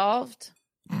 Absolved.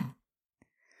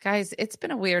 Guys, it's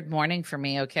been a weird morning for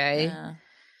me, okay? Yeah.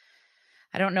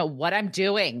 I don't know what I'm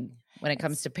doing when it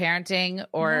comes to parenting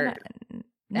or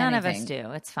None of us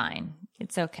do. It's fine.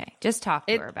 It's okay. Just talk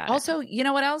to her about it. Also, you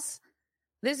know what else?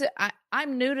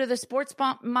 I'm new to the sports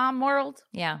mom world.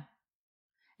 Yeah.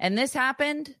 And this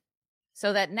happened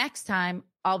so that next time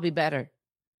I'll be better.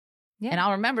 Yeah. And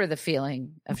I'll remember the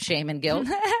feeling of shame and guilt.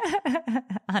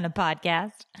 On a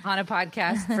podcast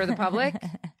For the public.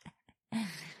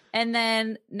 And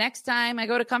then next time I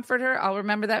go to comfort her, I'll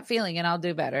remember that feeling and I'll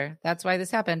do better. That's why this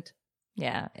happened.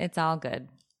 Yeah, it's all good.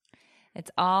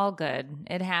 It's all good.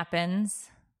 It happens.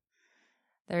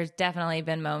 There's definitely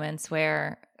been moments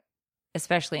where,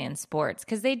 especially in sports,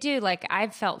 because they do, like,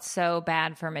 I've felt so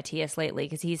bad for Matthias lately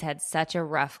because he's had such a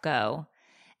rough go.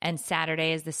 And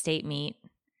Saturday is the state meet.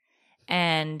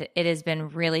 And it has been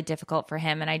really difficult for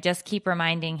him. And I just keep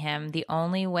reminding him the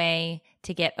only way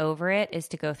to get over it is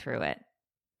to go through it.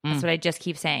 That's what I just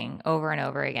keep saying over and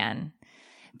over again.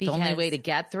 The only way to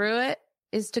get through it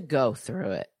is to go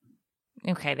through it.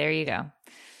 Okay, there you go.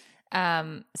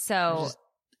 So just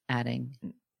adding.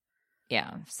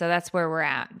 Yeah. So that's where we're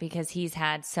at because he's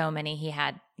had so many. He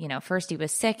had, first he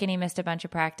was sick and he missed a bunch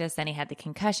of practice. Then he had the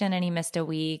concussion and he missed a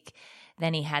week.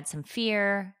 Then he had some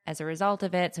fear as a result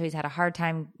of it. So he's had a hard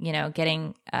time,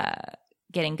 getting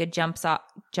good jumps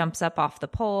up off the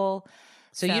pole.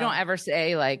 So you don't ever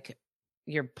say like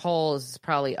your pole is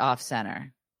probably off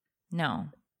center. No.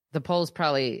 The poles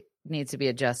probably needs to be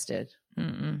adjusted.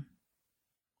 Mm-mm.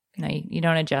 No, you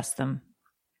don't adjust them.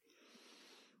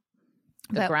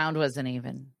 The ground wasn't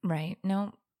even. Right.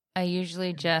 No, I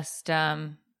usually just,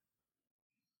 Dave's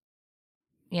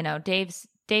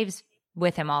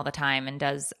with him all the time and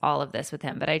does all of this with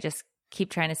him, but I just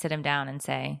keep trying to sit him down and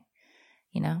say,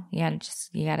 you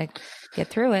gotta get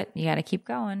through it. You gotta keep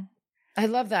going. I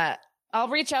love that. I'll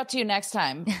reach out to you next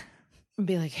time and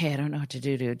be like, hey, I don't know what to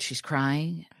do, dude. She's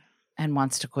crying and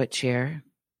wants to quit cheer.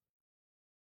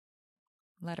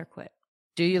 Let her quit.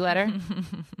 Do you let her?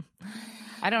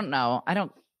 I don't know.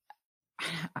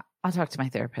 I'll talk to my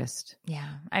therapist. Yeah.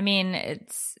 I mean,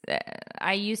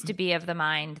 I used to be of the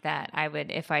mind that I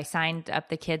would, if I signed up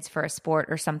the kids for a sport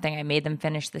or something, I made them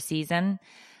finish the season.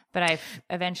 But I've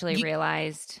eventually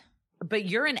realized. But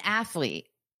you're an athlete.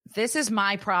 This is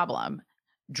my problem.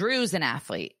 Drew's an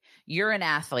athlete. You're an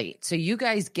athlete. So you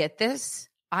guys get this.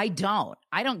 I don't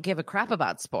give a crap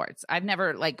about sports. I've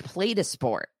never played a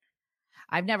sport.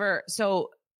 I've never, so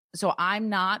I'm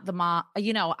not the mom, I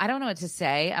don't know what to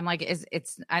say. I'm like,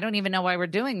 I don't even know why we're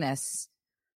doing this,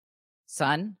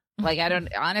 son.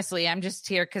 Honestly, I'm just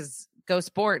here because go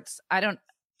sports. I don't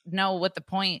know what the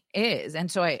point is.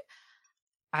 And so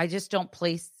I just don't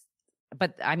place,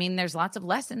 but I mean, there's lots of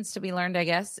lessons to be learned, I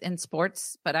guess, in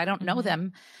sports, but I don't know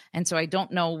them. And so I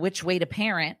don't know which way to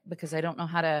parent because I don't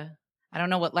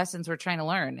know what lessons we're trying to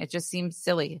learn. It just seems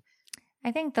silly.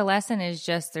 I think the lesson is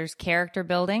just there's character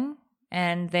building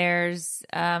and there's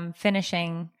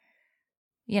finishing,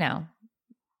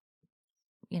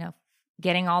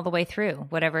 getting all the way through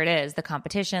whatever it is, the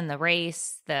competition, the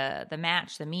race, the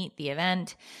match, the meet, the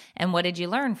event. And what did you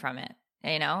learn from it?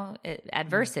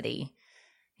 Adversity.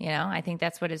 I think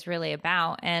that's what it's really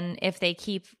about. And if they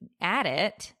keep at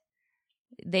it,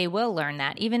 they will learn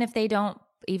that. Even if they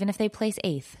place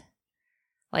 8th.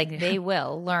 They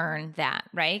will learn that,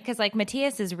 right? Because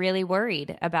Matthias is really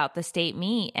worried about the state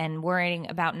meet and worrying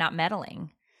about not medaling.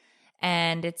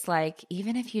 And it's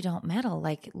even if you don't medal,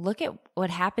 look at what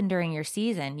happened during your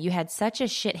season. You had such a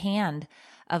shit hand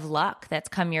of luck that's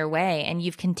come your way and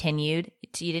you've continued.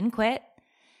 You didn't quit.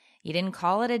 You didn't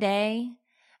call it a day.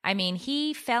 I mean,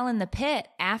 he fell in the pit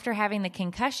after having the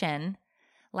concussion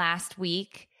last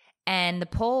week. And the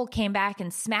pole came back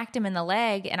and smacked him in the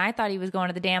leg. And I thought he was going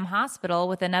to the damn hospital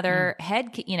with another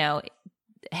head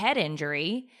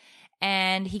injury.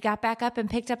 And he got back up and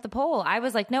picked up the pole. I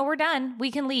was like, no, we're done.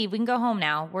 We can leave. We can go home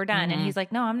now. We're done. And he's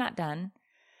like, no, I'm not done.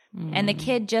 And the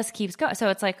kid just keeps going. So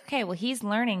it's okay, well, he's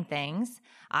learning things.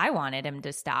 I wanted him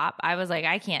to stop. I was like,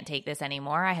 I can't take this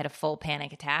anymore. I had a full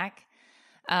panic attack.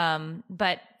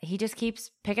 But he just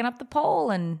keeps picking up the pole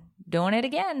and doing it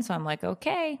again. So I'm like,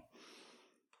 okay.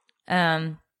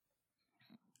 So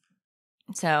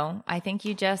I think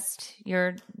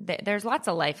there's lots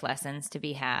of life lessons to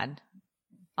be had.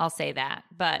 I'll say that,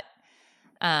 but,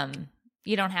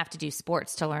 you don't have to do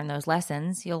sports to learn those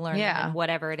lessons. You'll learn them in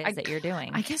whatever it is that you're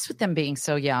doing. I guess with them being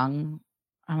so young,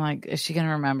 I'm like, is she going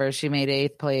to remember she made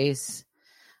 8th place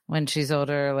when she's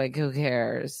older? Who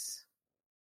cares?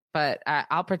 But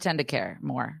I'll pretend to care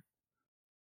more.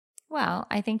 Well,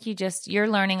 I think you're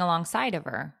learning alongside of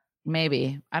her.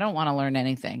 Maybe. I don't want to learn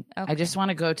anything. Okay. I just want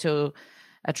to go to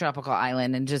a tropical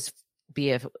island and just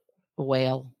be a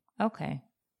whale. Okay.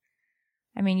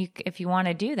 I mean, if you want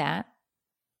to do that,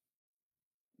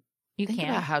 you can. Think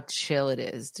about how chill it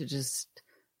is to just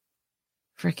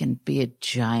freaking be a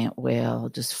giant whale,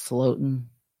 just floating,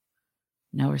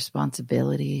 no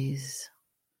responsibilities,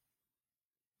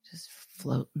 just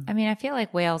floating. I mean, I feel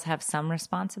like whales have some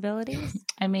responsibilities.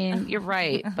 I mean, you're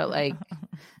right, but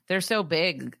they're so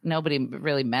big, nobody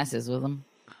really messes with them.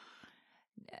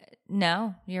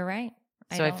 No, you're right.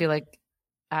 So I feel like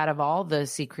out of all the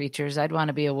sea creatures, I'd want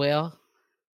to be a whale.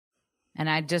 And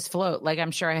I'd just float.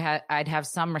 I'm sure I'd have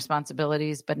some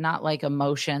responsibilities, but not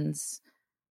emotions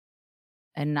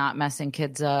and not messing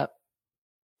kids up.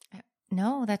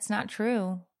 No, that's not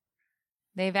true.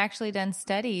 They've actually done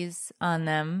studies on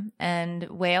them, and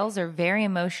whales are very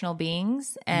emotional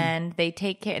beings, and they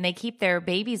take care and they keep their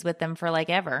babies with them for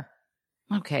ever.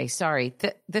 Okay, sorry.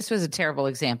 This was a terrible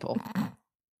example.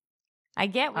 I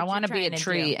get what I want to be a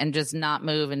tree and just not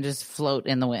move and just float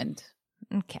in the wind.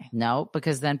 Okay. No,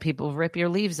 because then people rip your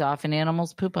leaves off and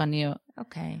animals poop on you.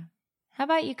 Okay. How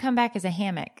about you come back as a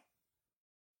hammock?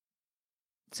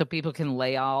 So people can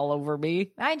lay all over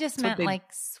me? I just meant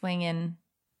like swinging,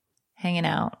 hanging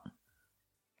out.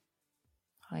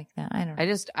 Like that. I don't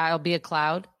know. I'll be a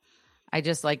cloud. I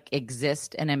just like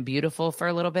exist and am beautiful for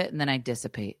a little bit and then I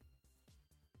dissipate.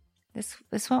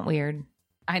 This went weird.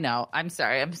 I know. I'm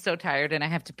sorry. I'm so tired and I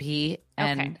have to pee.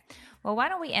 Okay. Well, why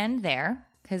don't we end there?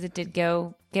 Because it did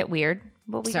get weird.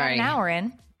 But we got an hour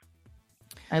in.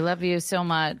 I love you so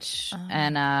much.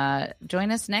 And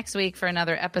join us next week for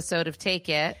another episode of Take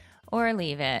It or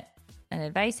Leave It, an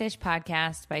Advice-ish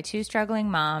podcast by two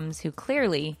struggling moms who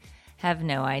clearly have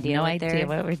no idea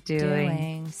what we're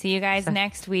doing. See you guys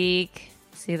next week.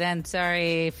 See you then.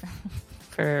 Sorry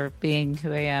for being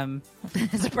who I am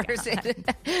as a person.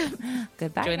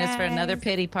 Goodbye. Join us for another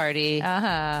pity party.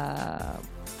 Uh-huh.